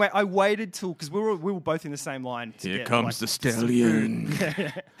 Anyway, I waited till because we were both in the same line. To Here get, comes like, the some stallion.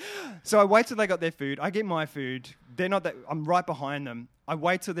 food. So I wait till they got their food. I get my food. They're not that. I'm right behind them. I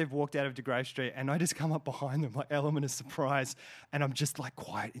wait till they've walked out of DeGray Street, and I just come up behind them, like element of surprise, and I'm just like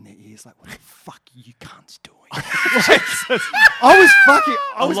quiet in their ears, like, "What the fuck are you cunts doing?" I was fucking.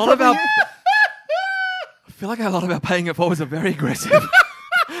 I was lot of probably- I feel like a lot of our paying it forwards are very aggressive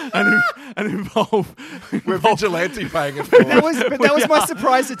and involve. We're vigilante paying it forward. that was my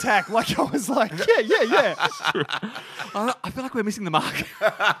surprise attack. Like I was like, yeah. I feel like we're missing the mark.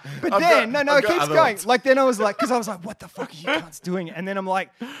 But then, I've it got keeps other going. ones. Like then I was like, because I was like, what the fuck are you cunts doing? And then I'm like,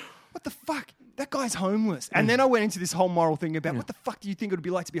 what the fuck? That guy's homeless. And then I went into this whole moral thing about what the fuck do you think it would be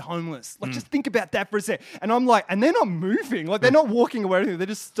like to be homeless? Like just think about that for a sec. And I'm like, and then I'm moving. Like they're not walking away or anything. They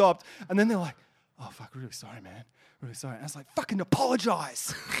just stopped. And then they're like, oh fuck, really sorry, man. Really sorry. And I was like, fucking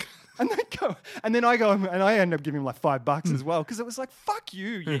apologize. And they go, and then I go, and I end up giving him like $5 as well because it was like, fuck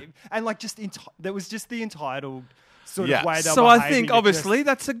you, and like just there was just the entitled sort Yeah. of way. So I think obviously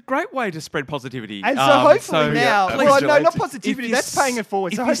that's a great way to spread positivity. And so hopefully now, yeah, well, no, congratulations. not positivity. If you That's paying it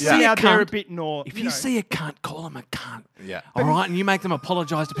forward. if So you hopefully see now a they're a cunt- bit more. If you see a cunt, call them a cunt. Yeah. All right, and you make them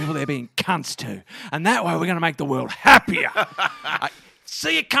apologise to people they're being cunts to, and that way we're going to make the world happier.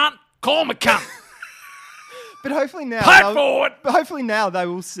 See a cunt, call them a cunt. But hopefully now, Pay it they'll- forward. But hopefully now they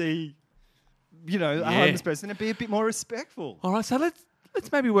will see, a Yeah. homeless person and be a bit more respectful. All right, so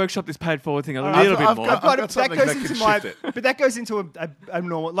let's maybe workshop this paid forward thing a I've- little bit I've more. got- But I've something that could shift it. but that goes into a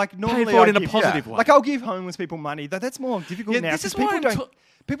normal, like normally forward I in a give- positive way. Like I'll give homeless people money. That's more difficult Yeah, now this is because why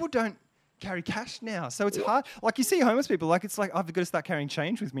people don't carry cash now, so it's hard. Like you see homeless people, like it's like I've got to start carrying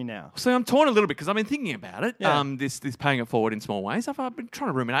change with me now. So I'm torn a little bit because I've been thinking about it. Yeah. This paying it forward in small ways. I've been trying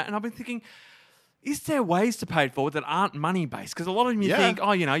to ruminate, and I've been thinking, is there ways to pay it forward that aren't money based? Because a lot of them you Yeah. think,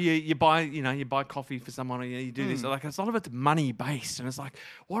 you buy coffee for someone, or you do this. Like a lot of it's money based, and it's like,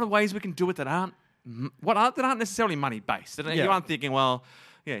 what are ways we can do it that aren't necessarily money based? And Yeah. you aren't thinking, well.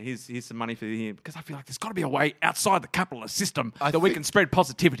 Yeah, here's some money for you. Because I feel like there's got to be a way outside the capitalist system that we think- can spread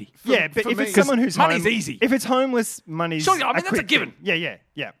positivity. Yeah, but for if me- it's someone who's money's home- easy. If it's homeless, money's Sure, I mean, that's a quick given. thing.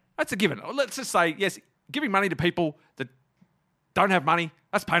 Yeah. That's a given. Let's just say, yes, giving money to people that don't have money,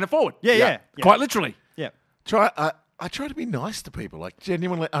 that's paying it forward. Yeah. Quite literally. Yeah. I try to be nice to people, like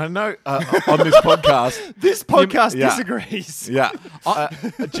genuinely. I know on this podcast. This podcast Yeah. disagrees. Yeah.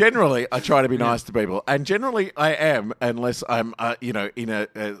 Generally, I try to be nice to people, and generally I am, unless I'm, in a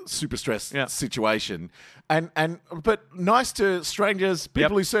super stressed Yeah. situation. But nice to strangers,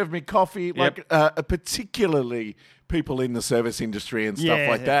 people who serve me coffee, like particularly people in the service industry and stuff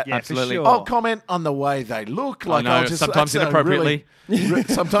like that. Yeah, Absolutely. For sure. I'll comment on the way they look. Like know, I'll just sometimes that's a inappropriately.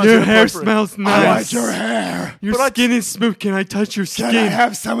 Sometimes Your hair inappropriate. smells I nice. like your hair. Your skin is smooth. Can I touch your skin?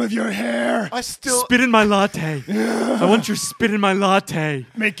 have some of your hair? I still Spit in my latte. I want your spit in my latte.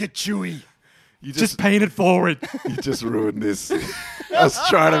 make it chewy. You Just paying it forward. You just ruined this. I was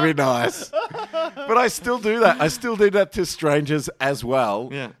trying to be nice. But I still do that. I still do that to strangers as well.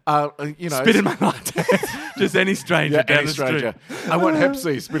 Yeah. Spit in my latte. Just any stranger Yeah, down any the stranger. street. I want Hep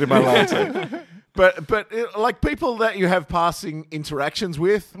C, spit in my latte. But like people that you have passing interactions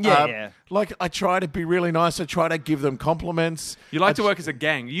with. Yeah. Like I try to be really nice. I try to give them compliments. You like to work as a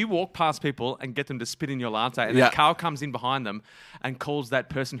gang. You walk past people and get them to spit in your latte, and Yeah. then Carl comes in behind them and calls that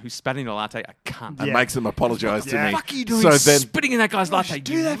person who spat in your latte a cunt. And Yeah. makes them apologise to Yeah. me. What the fuck are you doing So then, spitting in that guy's latte,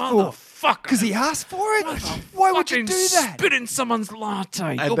 do you that for? motherfucker? Because he asked for it. Why would you Fucking do that? spit in someone's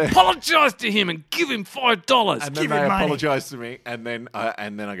latte. And then- Apologise to him and give him $5. and then give they him money. apologise to me, and then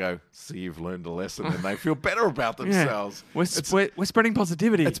I go, "See, you've learned a lesson," and they feel better about Yeah. themselves. We're spreading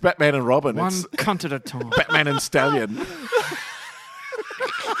positivity. It's Batman and Robin. one It's cunt at a time. Batman and Stallion.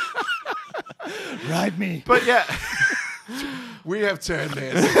 Ride me. But yeah, we have turned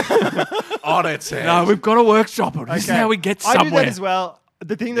this on its head. No, we've got to workshop it. This is Okay. how we get I somewhere. do that as well.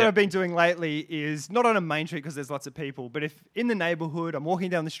 The thing that Yeah. I've been doing lately is not on a main street because there's lots of people, but if in the neighborhood I'm walking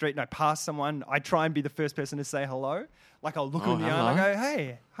down the street and I pass someone, I try and be the first person to say hello. Like I'll look them in the eye and I go,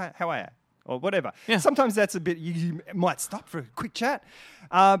 hey, hi, how are you? Or whatever. Yeah. Sometimes that's a bit, you might stop for a quick chat.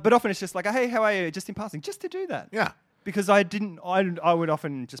 But often it's just like, hey, how are you? Just in passing. Just to do that. Yeah. Because I would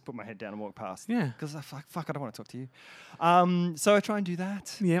often just put my head down and walk past. Yeah. Because I fuck, I don't want to talk to you. So I try and do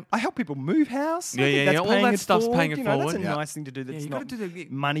that. Yep. I help people move house. I Yeah, think yeah, that's yeah. All paying that it stuff's forward. paying it You know, forward. That's a Yeah. nice thing to do that's you not gotta do the-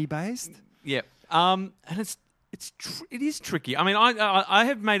 money based. Yeah. And it is tricky. I mean, I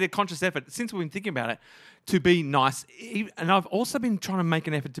have made a conscious effort since we've been thinking about it to be nice, and I've also been trying to make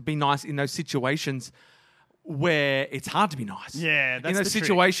an effort to be nice in those situations where it's hard to be nice. Yeah, in that's those the trick.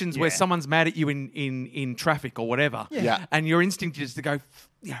 situations where Yeah. someone's mad at you in traffic or whatever. Yeah. And your instinct is to go,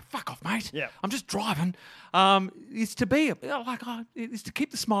 fuck off, mate. Yeah. I'm just driving. Is to be is to keep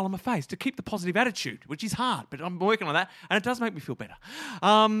the smile on my face, to keep the positive attitude, which is hard, but I'm working on that, and it does make me feel better.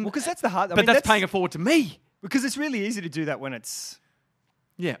 Well, because that's the hard. But that's paying it forward to me. because it's really easy to do that when it's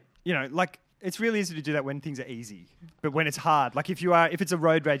Yeah. like it's really easy to do that when things are easy, but when it's hard, like if it's a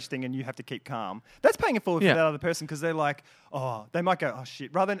road rage thing and you have to keep calm, that's paying it forward Yeah. for that other person because they're like, they might go, oh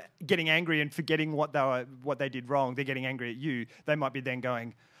shit, rather than getting angry and forgetting what they did wrong, they're getting angry at you. They might be then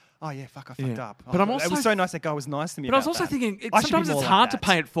going, oh yeah, fuck, I fucked Yeah. up. But I'm it also was so nice that guy was nice to me. But I was about also that. thinking I should be sometimes more it's like hard to that.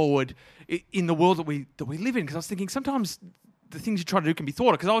 pay it forward in the world that we live in because I was thinking sometimes the things you try to do can be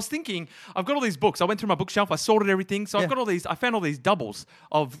thought of. Because I was thinking, I've got all these books. I went through my bookshelf. I sorted everything. So Yeah. I've got all these. I found all these doubles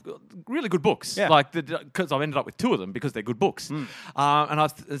of really good books. Yeah. Like because I've ended up with 2 of them because they're good books. Mm.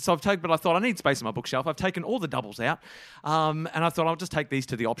 But I thought I need space in my bookshelf. I've taken all the doubles out, and I thought I'll just take these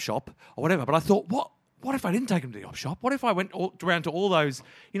to the op shop or whatever. But I thought, what if I didn't take them to the op shop? What if I went around to all those,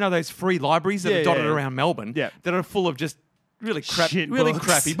 those free libraries that are dotted around Melbourne that are full of just really crappy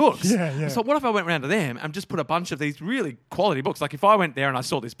books. Yeah. So what if I went around to them and just put a bunch of these really quality books? Like if I went there and I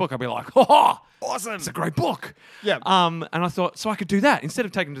saw this book, I'd be like, oh, awesome. It's a great book. Yeah. And I thought, so I could do that. Instead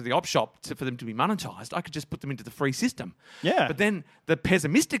of taking them to the op shop for them to be monetized, I could just put them into the free system. Yeah. But then the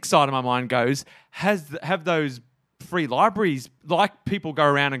pessimistic side of my mind goes, have those free libraries, like people go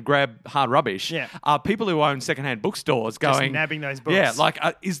around and grab hard rubbish, are people who own secondhand bookstores going... nabbing those books. Yeah, like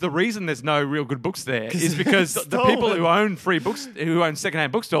is the reason there's no real good books there is because the people who own free books, who own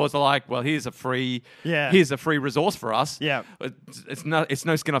secondhand bookstores are like, well, here's a free resource for us. Yeah. It's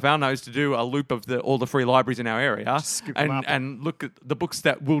no skin off our nose to do a loop of all the free libraries in our area scoop them up. and look at the books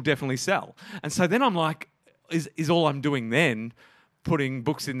that will definitely sell. And so then I'm like, is all I'm doing then putting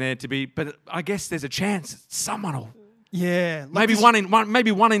books in there to be, but I guess there's a chance someone will. Yeah. Maybe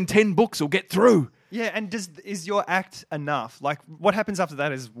one in 10 books will get through. Yeah, and is your act enough? Like, what happens after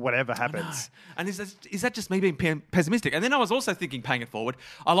that is whatever happens. And is that just me being pessimistic? And then I was also thinking, paying it forward,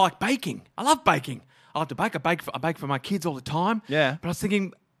 I like baking. I love baking. I like to bake. I bake for my kids all the time. Yeah. But I was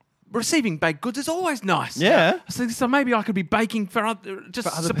thinking, receiving baked goods is always nice. Yeah. I was thinking, so maybe I could be baking for other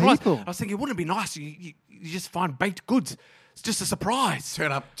people. I was thinking, wouldn't it be nice? You just find baked goods. It's just a surprise.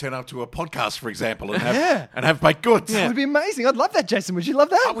 Turn up to a podcast, for example, and have baked goods. That would be amazing. I'd love that, Jason. Would you love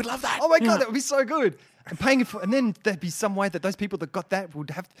that? I would love that. Oh my God, that would be so good. And paying it for, and then there'd be some way that those people that got that would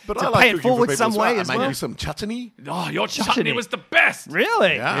have But to I like pay it cooking for forward people some way as I made well. you some chutney. Oh, your chutney was the best.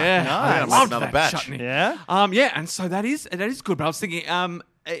 Really? Yeah, I I love loved another that batch. chutney. Yeah? And so that is good. But I was thinking,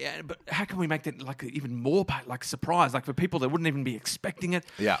 but how can we make that like even more like surprise, like for people that wouldn't even be expecting it?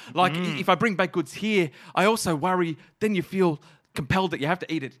 Yeah. Like if I bring baked goods here, I also worry. Then you feel compelled that you have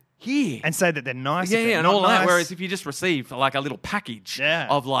to eat it here. And say that they're nice. Yeah, if they're and not all that. nice. Whereas if you just receive like a little package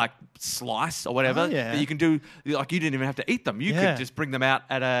of like slice or whatever that you can do, like you didn't even have to eat them. You could just bring them out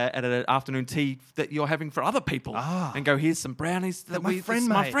at an afternoon tea that you're having for other people, and go, here's some brownies that my friend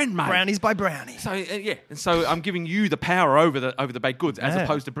made. Brownies by Brownie. So and so I'm giving you the power over the baked goods as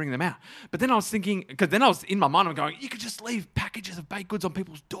opposed to bringing them out. But then I was thinking, because then I was in my mind, I'm going, you could just leave packages of baked goods on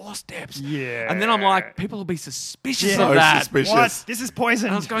people's doorsteps. Yeah. And then I'm like, people will be suspicious So of that. suspicious. What? This is poison.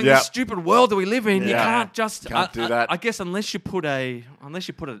 And I was going, Yeah. this stupid world that we live in, you Yeah. can't just Can't do that. I guess unless you put a No,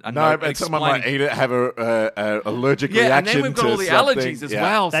 note but someone explaining- might eat it, have a allergic yeah, and reaction then we've got to all the something. allergies as Yeah.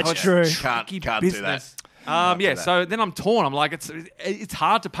 well. That's so it's true. tricky Can't do that. business. do that. So then I'm torn. I'm like, it's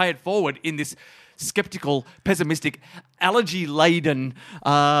hard to pay it forward in this skeptical, pessimistic, allergy-laden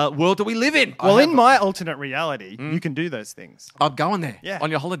world that we live in. Well, in my alternate reality, you can do those things. I'm going there Yeah.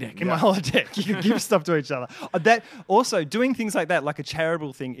 on your holiday. In my holodeck, you can give stuff to each other. That also doing things like that, like a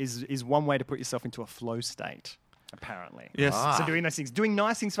charitable thing, is one way to put yourself into a flow state. Apparently, Yes. So doing those things, doing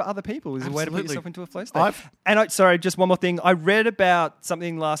nice things for other people, is a way to put Absolutely. yourself into a flow state. Sorry, just one more thing. I read about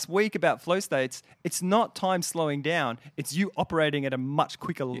something last week about flow states. It's not time slowing down; it's you operating at a much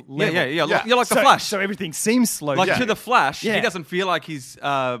quicker level. Yeah. Yeah. You're like the Flash. So everything seems slow. Like down. to the Flash, Yeah. he doesn't feel like he's.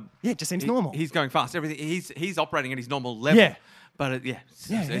 It just seems normal. He's going fast. Everything. He's operating at his normal level. Yeah. But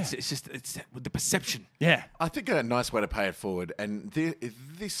it's just with the perception. Yeah. I think a nice way to pay it forward, and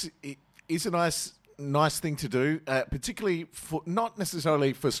this is a nice thing to do, particularly for not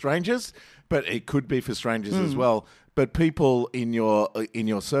necessarily for strangers, but it could be for strangers as well. But people in your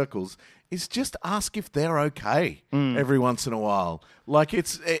circles, is just ask if they're okay every once in a while. Like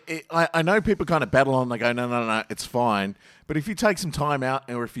I know people kind of battle on. They go, no, it's fine. But if you take some time out,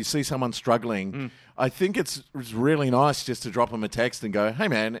 or if you see someone struggling, I think it's really nice just to drop them a text and go, hey,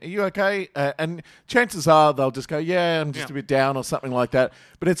 man, are you okay? And chances are they'll just go, yeah, I'm just a bit down or something like that.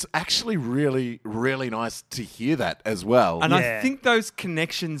 But it's actually really, really nice to hear that as well. And I think those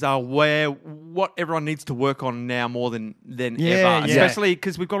connections are what everyone needs to work on now more than ever. Especially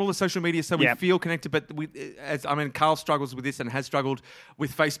because we've got all the social media, so we feel connected. But Carl struggles with this and has struggled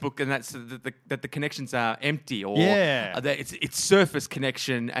with Facebook, and that's that the connections are empty or that it's surface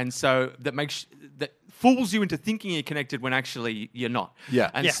connection, and so that fools you into thinking you're connected when actually you're not.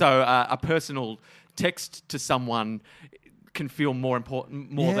 So a personal text to someone can feel more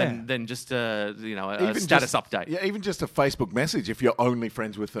important than just a status update. Yeah, even just a Facebook message if you're only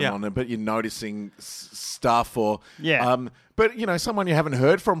friends with them on it, but you're noticing stuff or But, someone you haven't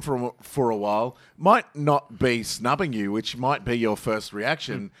heard from for a while might not be snubbing you, which might be your first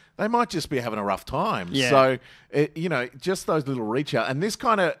reaction. They might just be having a rough time. Yeah. So, just those little reach out. And this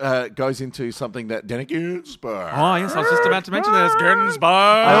kind of goes into something that Danny Ginsberg. Oh, yes, I was just about to mention this. Ginsberg.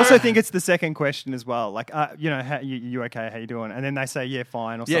 I also think it's the second question as well. Like, you okay? How you doing? And then they say, yeah,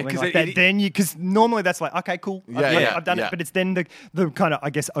 fine, or something like that. Because normally that's like, okay, cool. I've done it. But it's then the kind of, I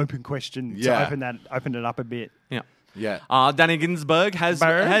guess, open question to open it up a bit. Yeah. Yeah. Danny Ginsberg has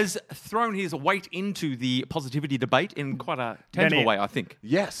thrown his weight into the positivity debate in quite a tangible way, I think.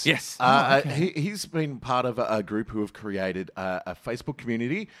 Yes. Yes. He's been part of a group who have created a Facebook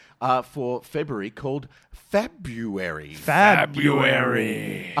community for February called February.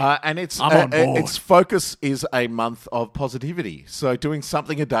 And its focus is a month of positivity. So doing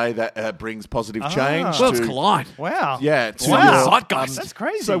something a day that brings positive change. Worlds collide. Wow. Yeah. Zeitgeist. That's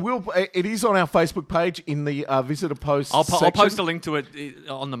crazy. So it is on our Facebook page in the visitor post I'll section. post a link to it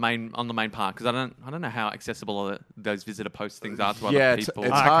on the main part because I don't know how accessible those visitor post things are to other people.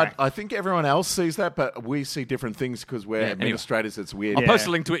 It's hard. I think everyone else sees that, but we see different things because we're administrators. It's weird. I'll post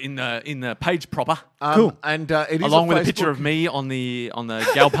a link to it in the page proper. Cool. And it is along with a Facebook picture of me on the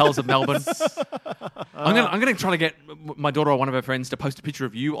Gal Pals of Melbourne. I'm gonna try to get my daughter or one of her friends to post a picture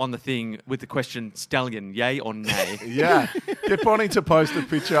of you on the thing with the question stallion, yay or nay. Yeah. Get Bonnie to post a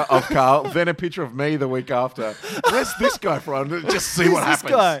picture of Carl, then a picture of me the week after. Where's this guy from? Just see what happens.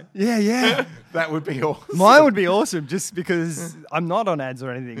 This guy? Yeah. That would be awesome. Mine would be awesome just because I'm not on ads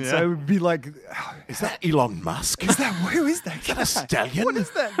or anything. Yeah. So it would be like, Is that Elon Musk? who is that? Is that a stallion? What is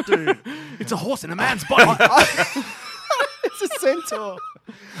that dude? It's a horse in a man's body. It's a centaur.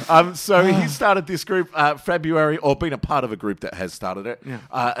 So he started this group February, or been a part of a group that has started it. Yeah.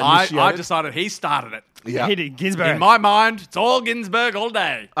 Initiated. I decided he started it. Yeah. Hit it, Ginsberg. In my mind, it's all Ginsberg all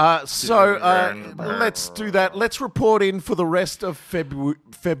day. Let's do that. Let's report in for the rest of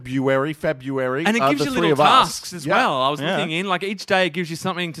February. And it gives the you three little of us. tasks as Yeah. well. I was looking in, like each day it gives you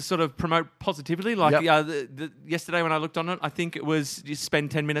something to sort of promote positively. Like yesterday when I looked on it, I think it was you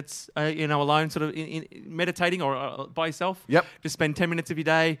spend 10 minutes, alone, sort of in meditating or by yourself. Yep. Just spend 10 minutes of your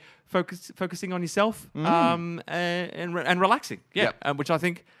day focusing on yourself and relaxing. Yeah. Yep. Which I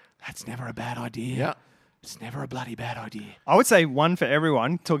think that's never a bad idea. Yeah. It's never a bloody bad idea. I would say one for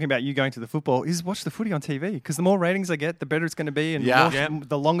everyone, talking about you going to the football, is watch the footy on TV. Because the more ratings I get, the better it's going to be. And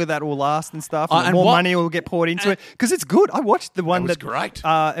the longer that will last and stuff. And the more money will get poured into it. Because it's good. I watched the one It was great.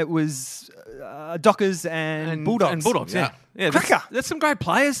 It was Dockers and Bulldogs. And Bulldogs, yeah. Cracker. There's some great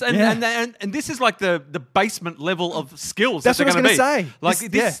players, and this is like the basement level of skills. That's that what I was going to say. Like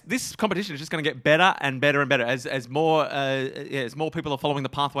This- this competition is just going to get better and better and better as more people are following the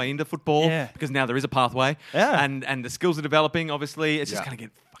pathway into football. Yeah. Because now there is a pathway. Yeah. And the skills are developing. Obviously, it's just going to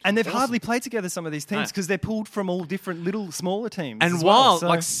get. And they've awesome. hardly played together, some of these teams, No. because they're pulled from all different little smaller teams. And as while, well, so-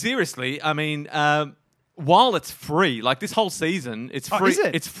 like, seriously, I mean, while it's free, like this whole season, it's free. is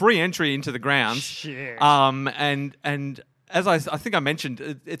it? It's free entry into the grounds. Shit. And as I think I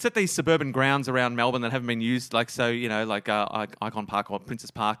mentioned, it's at these suburban grounds around Melbourne that haven't been used, like Icon Park or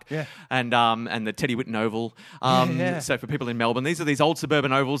Princess Park, and the Teddy Whitten Oval. So for people in Melbourne, these are these old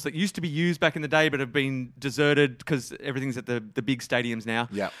suburban ovals that used to be used back in the day, but have been deserted because everything's at the big stadiums now.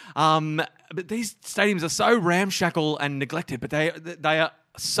 Yeah. But these stadiums are so ramshackle and neglected, but they are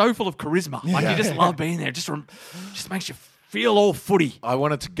so full of charisma. Like you just love being there. It just makes you feel all footy. I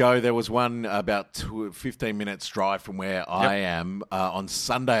wanted to go. There was one about 15 minutes drive from where I am on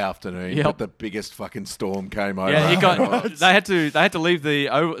Sunday afternoon, but the biggest fucking storm came over. Yeah, they had to leave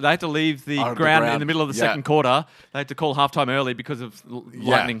the ground in the middle of the second quarter. They had to call halftime early because of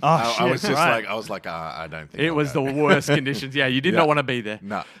lightning. Oh, I was shit, just right. I was like, I don't think It I'll was go. the worst conditions. Yeah, you did not want to be there.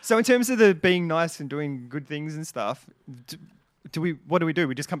 No. So in terms of the being nice and doing good things and stuff, what do we do?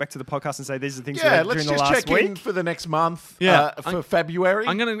 We just come back to the podcast and say these are the things we Yeah, did let's during the just last check in week? for the next month. Yeah. For February.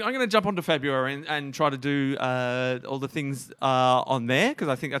 I'm gonna jump onto February and try to do all the things on there because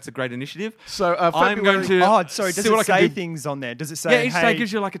I think that's a great initiative. So I'm going February- to. Oh, sorry. Does see what it I can say do. things on there? Does it say, Yeah, each hey, day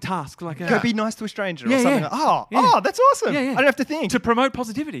gives you like a task, like go be nice to a stranger Yeah, or something? yeah. Oh, Yeah. that's awesome. Yeah, yeah. I don't have to think. to promote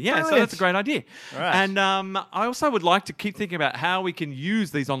positivity. Yeah, so Brilliant. that's a great idea. Right. And I also would like to keep thinking about how we can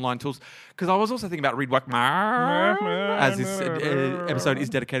use these online tools because I was also thinking about Reed Wackmar as this episode is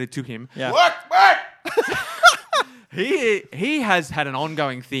dedicated to him. Yeah. He has had an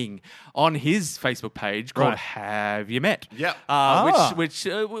ongoing thing on his Facebook page called Right. Have You Met? Yep. Which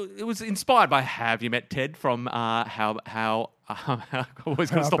it was inspired by Have You Met Ted from how I always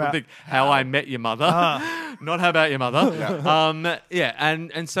going to stop and about- think How I Met Your Mother, not How About Your Mother.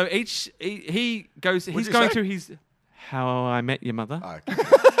 And so he's going through his How I Met Your Mother.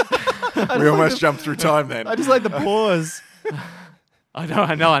 We almost jumped through time then. I just like the pause.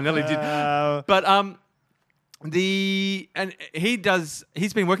 I know, I nearly did. But he's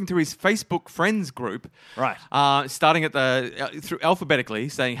been working through his Facebook friends group, Right. Starting at through alphabetically,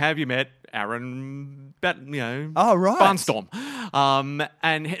 saying, "Have you met Aaron Oh, right. Barnstorm?" And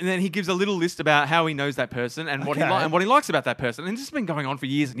then he gives a little list about how he knows that person and what he likes about that person. And this has been going on for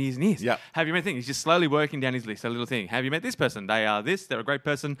years and years and years. Yeah. Have you met things? He's just slowly working down his list, a little thing. Have you met this person? They are this. They're a great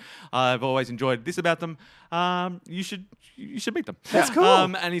person. I've always enjoyed this about them. You should meet them. That's cool.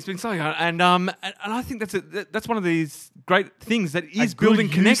 And he's been slowly going, and I think that's one of these great things that is A good building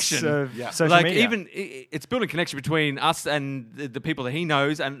use connection. of social like media. even it's building connection between us and the people that he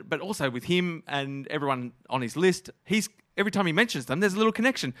knows, but also with him and everyone on his list. Every time he mentions them, there's a little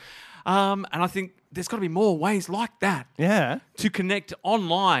connection, and I think there's got to be more ways like that. Yeah. To connect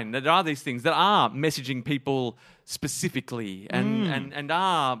online. There are these things that are messaging people specifically and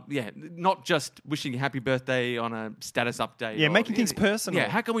are not just wishing you happy birthday on a status update. Yeah, or- making things personal. Yeah,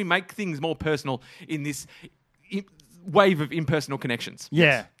 how can we make things more personal in this wave of impersonal connections?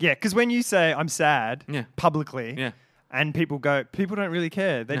 Yeah. Yeah. Because when you say I'm sad Yeah. publicly, Yeah. and people don't really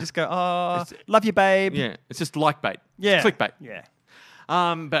care. They just go, oh, It's- love you, babe. Yeah, it's just like bait. Yeah. Clickbait. Yeah.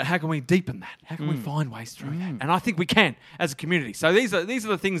 But how can we deepen that? How can we find ways through that? And I think we can as a community. So these are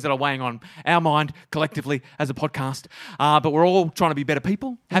the things that are weighing on our mind collectively as a podcast. But we're all trying to be better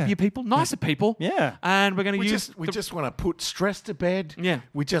people, happier people, nicer people. Yeah. And we're going to use... We just want to put stress to bed. Yeah.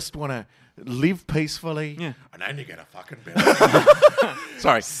 We just want to live peacefully. Yeah. And then you get a fucking better.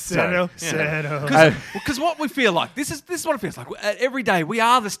 Sorry. Settle. Because what we feel like, this is what it feels like. Every day we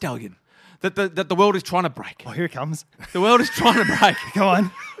are the stallion that the world is trying to break. Oh, here it comes. The world is trying to break. Go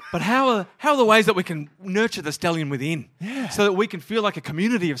on. But how are the ways that we can nurture the stallion within? Yeah. So that we can feel like a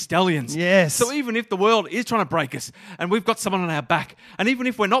community of stallions. Yes. So even if the world is trying to break us and we've got someone on our back, and even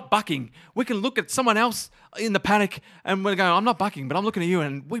if we're not bucking, we can look at someone else in the paddock and we're going, I'm not bucking, but I'm looking at you,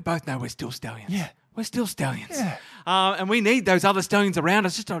 and we both know we're still stallions. Yeah. We're still stallions. Yeah. And we need those other stallions around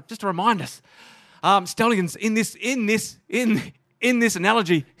us just to remind us. Stallions in this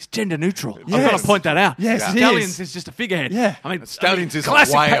analogy is gender neutral. I've got Yes. to point that out. Yes, it Stallions is. is just a figurehead. Yeah. Stallions is a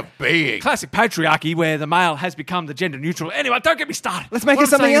classic way of being. Classic patriarchy where the male has become the gender neutral. Anyway, don't get me started. Let's make What it I'm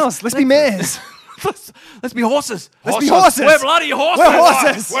something saying is, else. Let's be mares. Let's be horses. Let's be horses. We're bloody horses. We're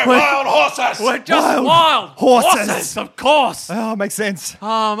horses. We're wild horses. We're just wild horses. of course. Oh, makes sense.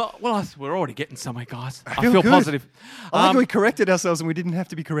 Well, we're already getting somewhere, guys. I feel feel good. positive. I like we corrected ourselves and we didn't have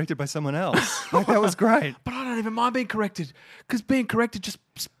to be corrected by someone else. Like, that was great. But I don't even mind being corrected, because being corrected just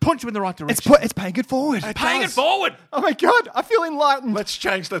points you in the right direction. It's paying it forward. paying it forward. Oh my God, I feel enlightened. Let's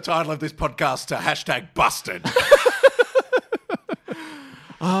change the title of this podcast to #busted.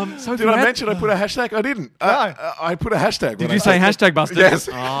 So Did I mention I put a hashtag? I didn't. I put a hashtag. Did you say hashtag busted? Yes.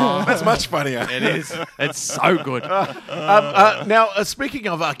 That's much funnier. It is. It's so good. Now, speaking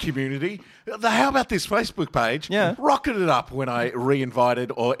of our community, how about this Facebook page? Yeah. Rocketed up when I invited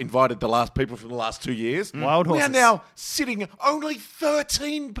the last people for the last 2 years. Wild We are horses. now sitting only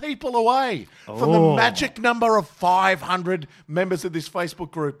 13 people away from the magic number of 500 members of this Facebook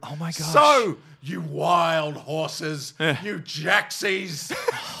group. Oh my gosh. So, you wild horses, you jacksies,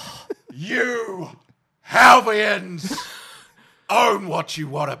 you Halvians, own what you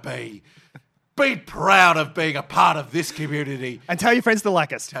want to be. Be proud of being a part of this community. And tell your friends to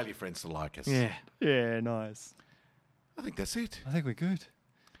like us. Tell your friends to like us. Yeah. Yeah, nice. I think that's it. I think we're good.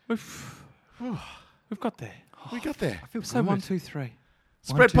 We've got there. We got there. So 1, 2, 3.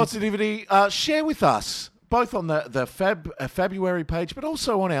 Spread positivity. Share with us, both on the February page, but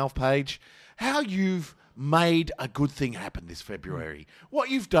also on our page, how you've made a good thing happen this February. What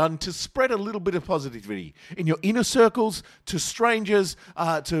you've done to spread a little bit of positivity in your inner circles, to strangers,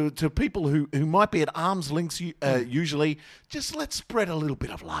 to people who might be at arm's length usually. Just let's spread a little bit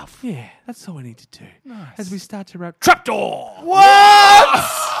of love. Yeah, that's all we need to do. Nice. As we start to wrap. Trapdoor!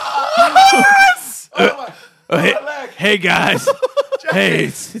 Hey guys. Hey,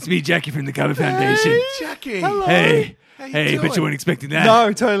 it's me, Jackie from the Cover Foundation. Jackie. Hey. How you Hey, but doing? you weren't expecting that.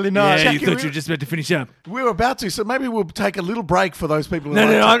 No, totally not. Yeah, Jackie, you thought we- you were just about to finish up. We were about to, so maybe we'll take a little break for those people who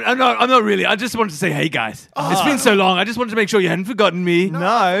No, like I'm not really. I just wanted to say, hey guys, it's been so long. I just wanted to make sure you hadn't forgotten me. No,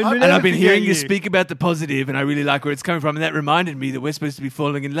 And I've been hearing you speak about the positive, and I really like where it's coming from. And that reminded me that we're supposed to be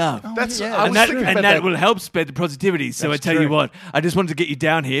falling in love. That's, yeah. I was And that, thinking and about that will help spread the positivity. So That's I tell you true. what, I just wanted to get you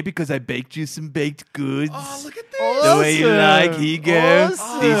down here because I baked you some baked goods. Oh, look at this. The way you like. Here you go.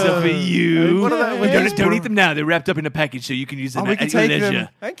 Awesome. These are for you. What are they- Don't eat them now. They're wrapped up in a package so you can use them we at can your take them. leisure.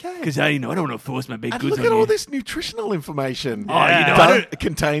 Okay. Because I don't want to force my baked And goods look on at you. all this nutritional information. Oh, you know, I Does- don't- it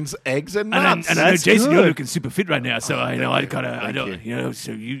contains eggs and And I nuts. know, That's Jason, you're good. looking super fit right now, so I know I gotta, I Thank don't, you.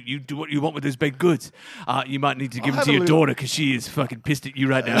 so you do what you want with those baked goods. You might need to give them have to a your little- daughter because she is fucking pissed at you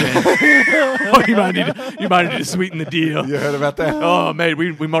right now, man. Oh, you might need to sweeten the deal. You heard about that? Oh, mate,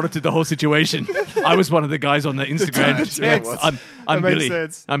 we monitored the whole situation. I was one of the guys on the Instagram. Yeah, I'm That makes Billy.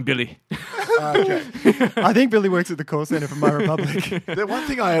 sense. I'm Billy. Okay. I think Billy works at the call center for My Republic. The one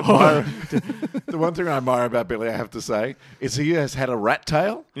thing I admire, the one thing I admire about Billy, I have to say, is he has had a rat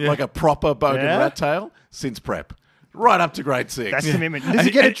tail, like a proper bogan Yeah? rat tail, since prep, right up to grade 6. That's commitment. Does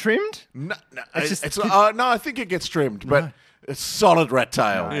he get it trimmed? No, just- no, I think it gets trimmed, but a solid rat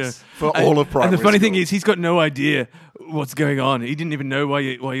tail Nice. for all of primary And the funny thing school. is, he's got no idea what's going on. He didn't even know why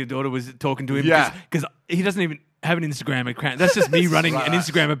your daughter was talking to him. Yeah. Because he doesn't even have an Instagram account. That's just me running an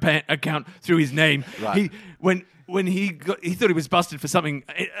Instagram account through his name. Right. When he thought he was busted for something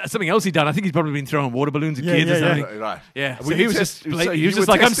else he'd done. I think he's probably been throwing water balloons at Yeah, kids yeah, or yeah. something. Right. Yeah, so Were he you was test- just so he you was were just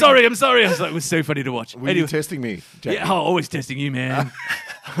like, I'm testing- sorry. I was like, it was so funny to watch. Were you Anyway, testing me, Jackie? yeah, always testing you, man.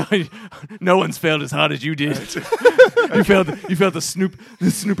 No one's failed as hard as you did. you failed the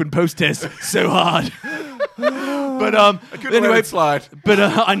snoop and post test so hard. But Couldn't let anyway, it slide. but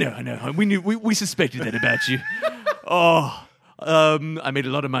I know. We suspected that about you. Oh, I made a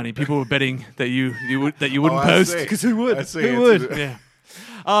lot of money. People were betting that you wouldn't I post. see. Because who would? I see. Who It's- would? Yeah.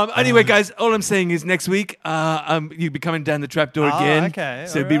 Anyway, guys, all I'm saying is next week you'll be coming down the trapdoor Oh, again. okay,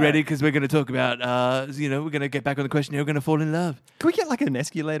 So all be right. ready because we're going to talk about, we're going to get back on the question. We're going to fall in love. Can we get like an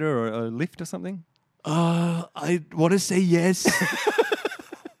escalator or a lift or something? I want to say yes.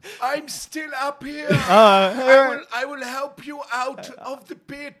 I'm still up here. Uh, I will help you out of the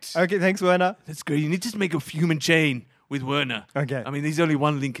pit. Okay, thanks, Werner. That's great. You need to make a human chain with Werner. Okay. I mean, there's only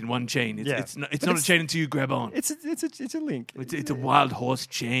one link in one chain. It's, Yeah. it's not But a chain until you grab on. It's a link. It's a wild horse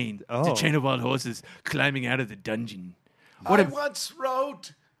chain. It's Oh. a chain of wild horses climbing out of the dungeon. I once rode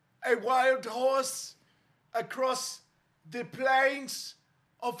a wild horse across the plains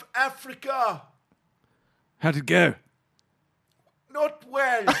of Africa. How'd it go? Not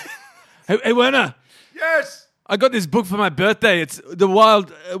well. Hey, Werner. Yes. I got this book for my birthday. It's the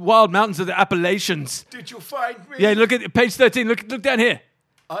wild mountains of the Appalachians. Did you find me? Yeah, look at page 13. Look down here.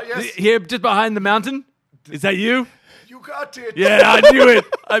 Yes. Here, just behind the mountain. Is that you? You got it. Yeah, I knew it.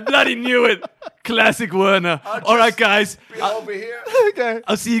 I bloody knew it. Classic Werner. I'll All right, just guys. Be over here. Okay.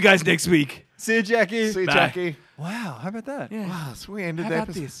 I'll see you guys next week. See you, Jackie. See you, Bye. Jackie. Wow, how about that? Yeah. Wow, so we ended How the about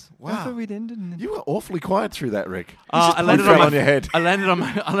episode. this? I Wow. thought we'd ended. You were awfully quiet through that, Rick. I landed fell on my on your head. I landed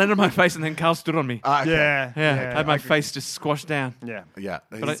on my face, and then Carl stood on me. Okay. Yeah. I had my face just squashed down. Yeah. Yeah.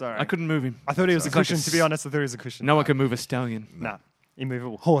 But Sorry. I couldn't move him. I thought he was a It's like cushion, to be honest. I thought he was a cushion. No one can move a stallion. Nah.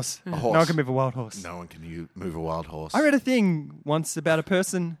 Immovable. Horse. horse. No one can move a wild horse. No one can move a wild horse. I read a thing once about a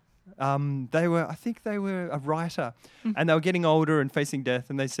person. I think they were a writer, and they were getting older and facing death.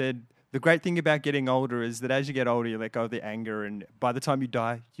 And they said the great thing about getting older is that as you get older, you let go of the anger, and by the time you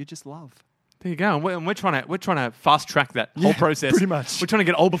die, you just love. There you go. And we're trying to fast track that whole process. pretty much. We're trying to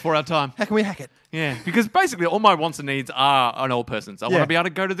get old before our time. How can we hack it? Yeah, because basically all my wants and needs are an old person's. I want Yeah. to be able to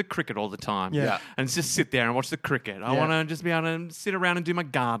go to the cricket all the time. Yeah. And just sit there and watch the cricket. I Yeah. want to just be able to sit around and do my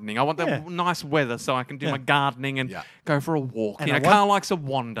gardening. I want the Yeah. nice weather so I can do Yeah. my gardening and Yeah. go for a walk. And You I know, want- Carl likes a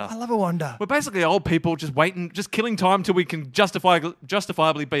wander. I love a wonder. We're basically old people just waiting, just killing time till we can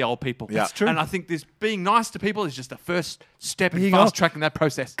justifiably be old people. Yeah. That's true. And I think this being nice to people is just the first step in Being fast old. tracking that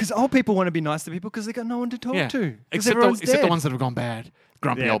process. Because old people want to be nice to people because they got no one to talk to. 'Cause Except everyone's the dead. ones that have gone bad.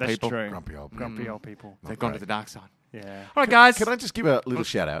 Grumpy Yeah, old that's people. true. Grumpy old. Grumpy old people. They've gone to the dark side. Yeah. All right, guys. Can I just give a little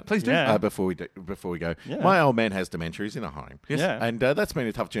shout out? Please do. Yeah. Before we go. Yeah. My old man has dementia. He's in a home. Yes. Yeah. And that's been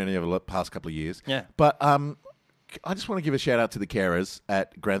a tough journey over the past couple of years. Yeah. But I just want to give a shout out to the carers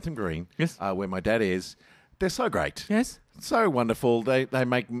at Grantham Green, Yes. where my dad is. They're so great. Yes. So wonderful. They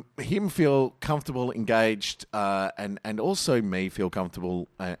make him feel comfortable, engaged, and also me feel comfortable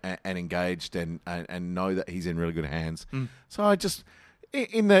and engaged and know that he's in really good hands. So I just,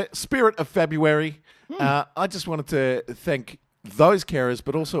 in the spirit of February, I just wanted to thank those carers,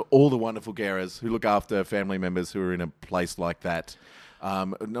 but also all the wonderful carers who look after family members who are in a place like that.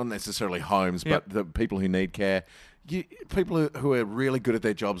 Not necessarily homes, Yep. but the people who need care. People who are really good at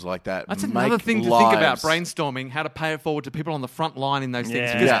their jobs like that. That's make another thing to think about, lives. brainstorming, how to pay it forward to people on the front line in those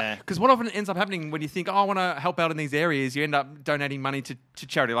things. Yeah. Because what often ends up happening when you think, I want to help out in these areas, you end up donating money to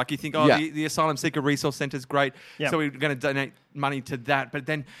charity. Like you think, Yeah. the Asylum Seeker Resource Centre is great, Yeah. so we're going to donate money to that. But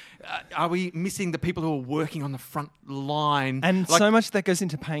then are we missing the people who are working on the front line? And Like, so much that goes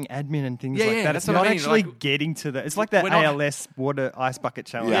into paying admin and things Yeah, like yeah, that. that's It's what I not mean, actually like, getting to the... It's like that we're not- ALS water ice bucket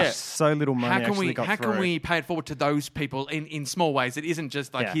challenge. Yeah. So little money actually got how through. can we pay it forward to those people in small ways? It isn't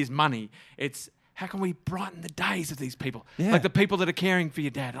just like Yeah. here's money. It's how can we brighten the days of these people? Yeah. Like the people that are caring for your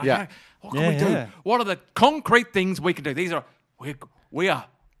dad. Like, Yeah. what can we do? Yeah. What are the concrete things we can do? These are we are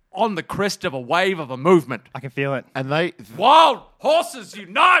on the crest of a wave of a movement. I can feel it. And they Wild horses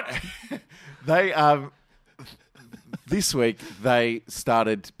unite! this week they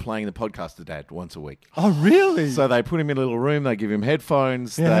started playing the podcast to Dad once a week. Oh, really? So they put him in a little room. They give him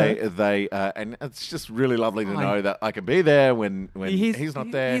headphones. Yeah. They and it's just really lovely to know that I can be there when he's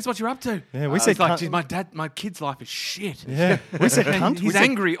not there. Here's what you're up to. Yeah, we said It's like, can't- geez, my kid's life is shit. yeah. We said cunt. He's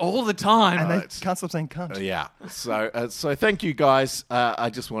angry all the time. And they Right. can't stop saying cunt. Yeah. So thank you guys. I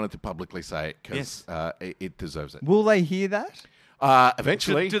just wanted to publicly say it because it deserves it. Will they hear that?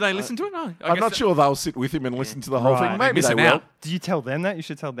 Eventually, do they listen to it? No. I'm not sure they'll sit with him and listen to the whole Right. thing. Maybe they Missing will. out. Do you tell them that? You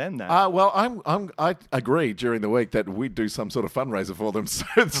should tell them that. Well, I agree during the week that we do some sort of fundraiser for them. So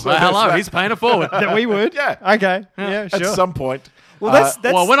Well, there's hello, that. he's paying it forward. that we would? Yeah. Okay. Yeah, sure. At some point. well, that's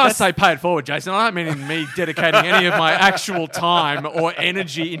Well, when I that's- say pay it forward, Jason, I don't mean in me dedicating any of my actual time or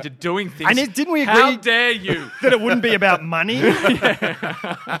energy into doing things. And didn't we How agree- dare you? that it wouldn't be about money.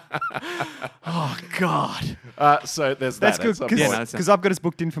 Oh, God. So there's That's that. good at some Yeah, point. no, because I've got us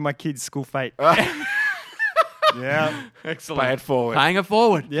booked in for my kids' school fete. Yeah. Excellent. Pay it forward. Paying it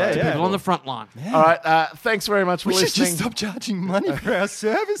forward Yeah, to yeah. people on the front line. All right. Thanks very much for We should listening. just stop charging money for our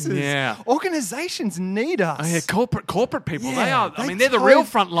services. Yeah. Organizations need us. Oh, yeah, corporate people. They Yeah, are. I they mean, they're the real totally-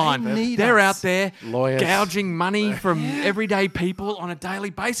 front line. they need They're us. out there Lawyers. gouging money from everyday people on a daily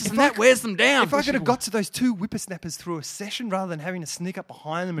basis, and I that could- wears them down. If I could have got to those two whippersnappers through a session rather than having to sneak up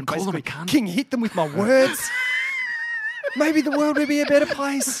behind them and Call them basically a cunt. king hit them with my words, maybe the world would be a better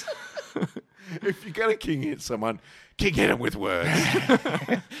place. If you're going to king hit someone, king hit him with words.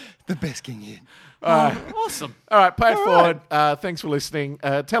 The best king hit. Awesome. All right, pay it forward. Thanks for listening.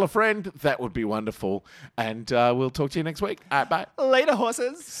 Tell a friend. That would be wonderful. And we'll talk to you next week. All right, bye. Later,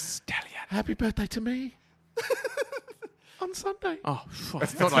 horses. Stallion. Happy birthday to me. On Sunday. Oh, I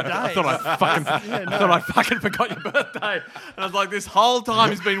thought I fucking forgot your birthday. And I was like, this whole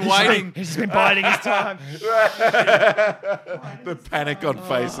time he's been waiting. He's just been biding his time. The panic on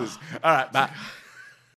faces. All right, bye.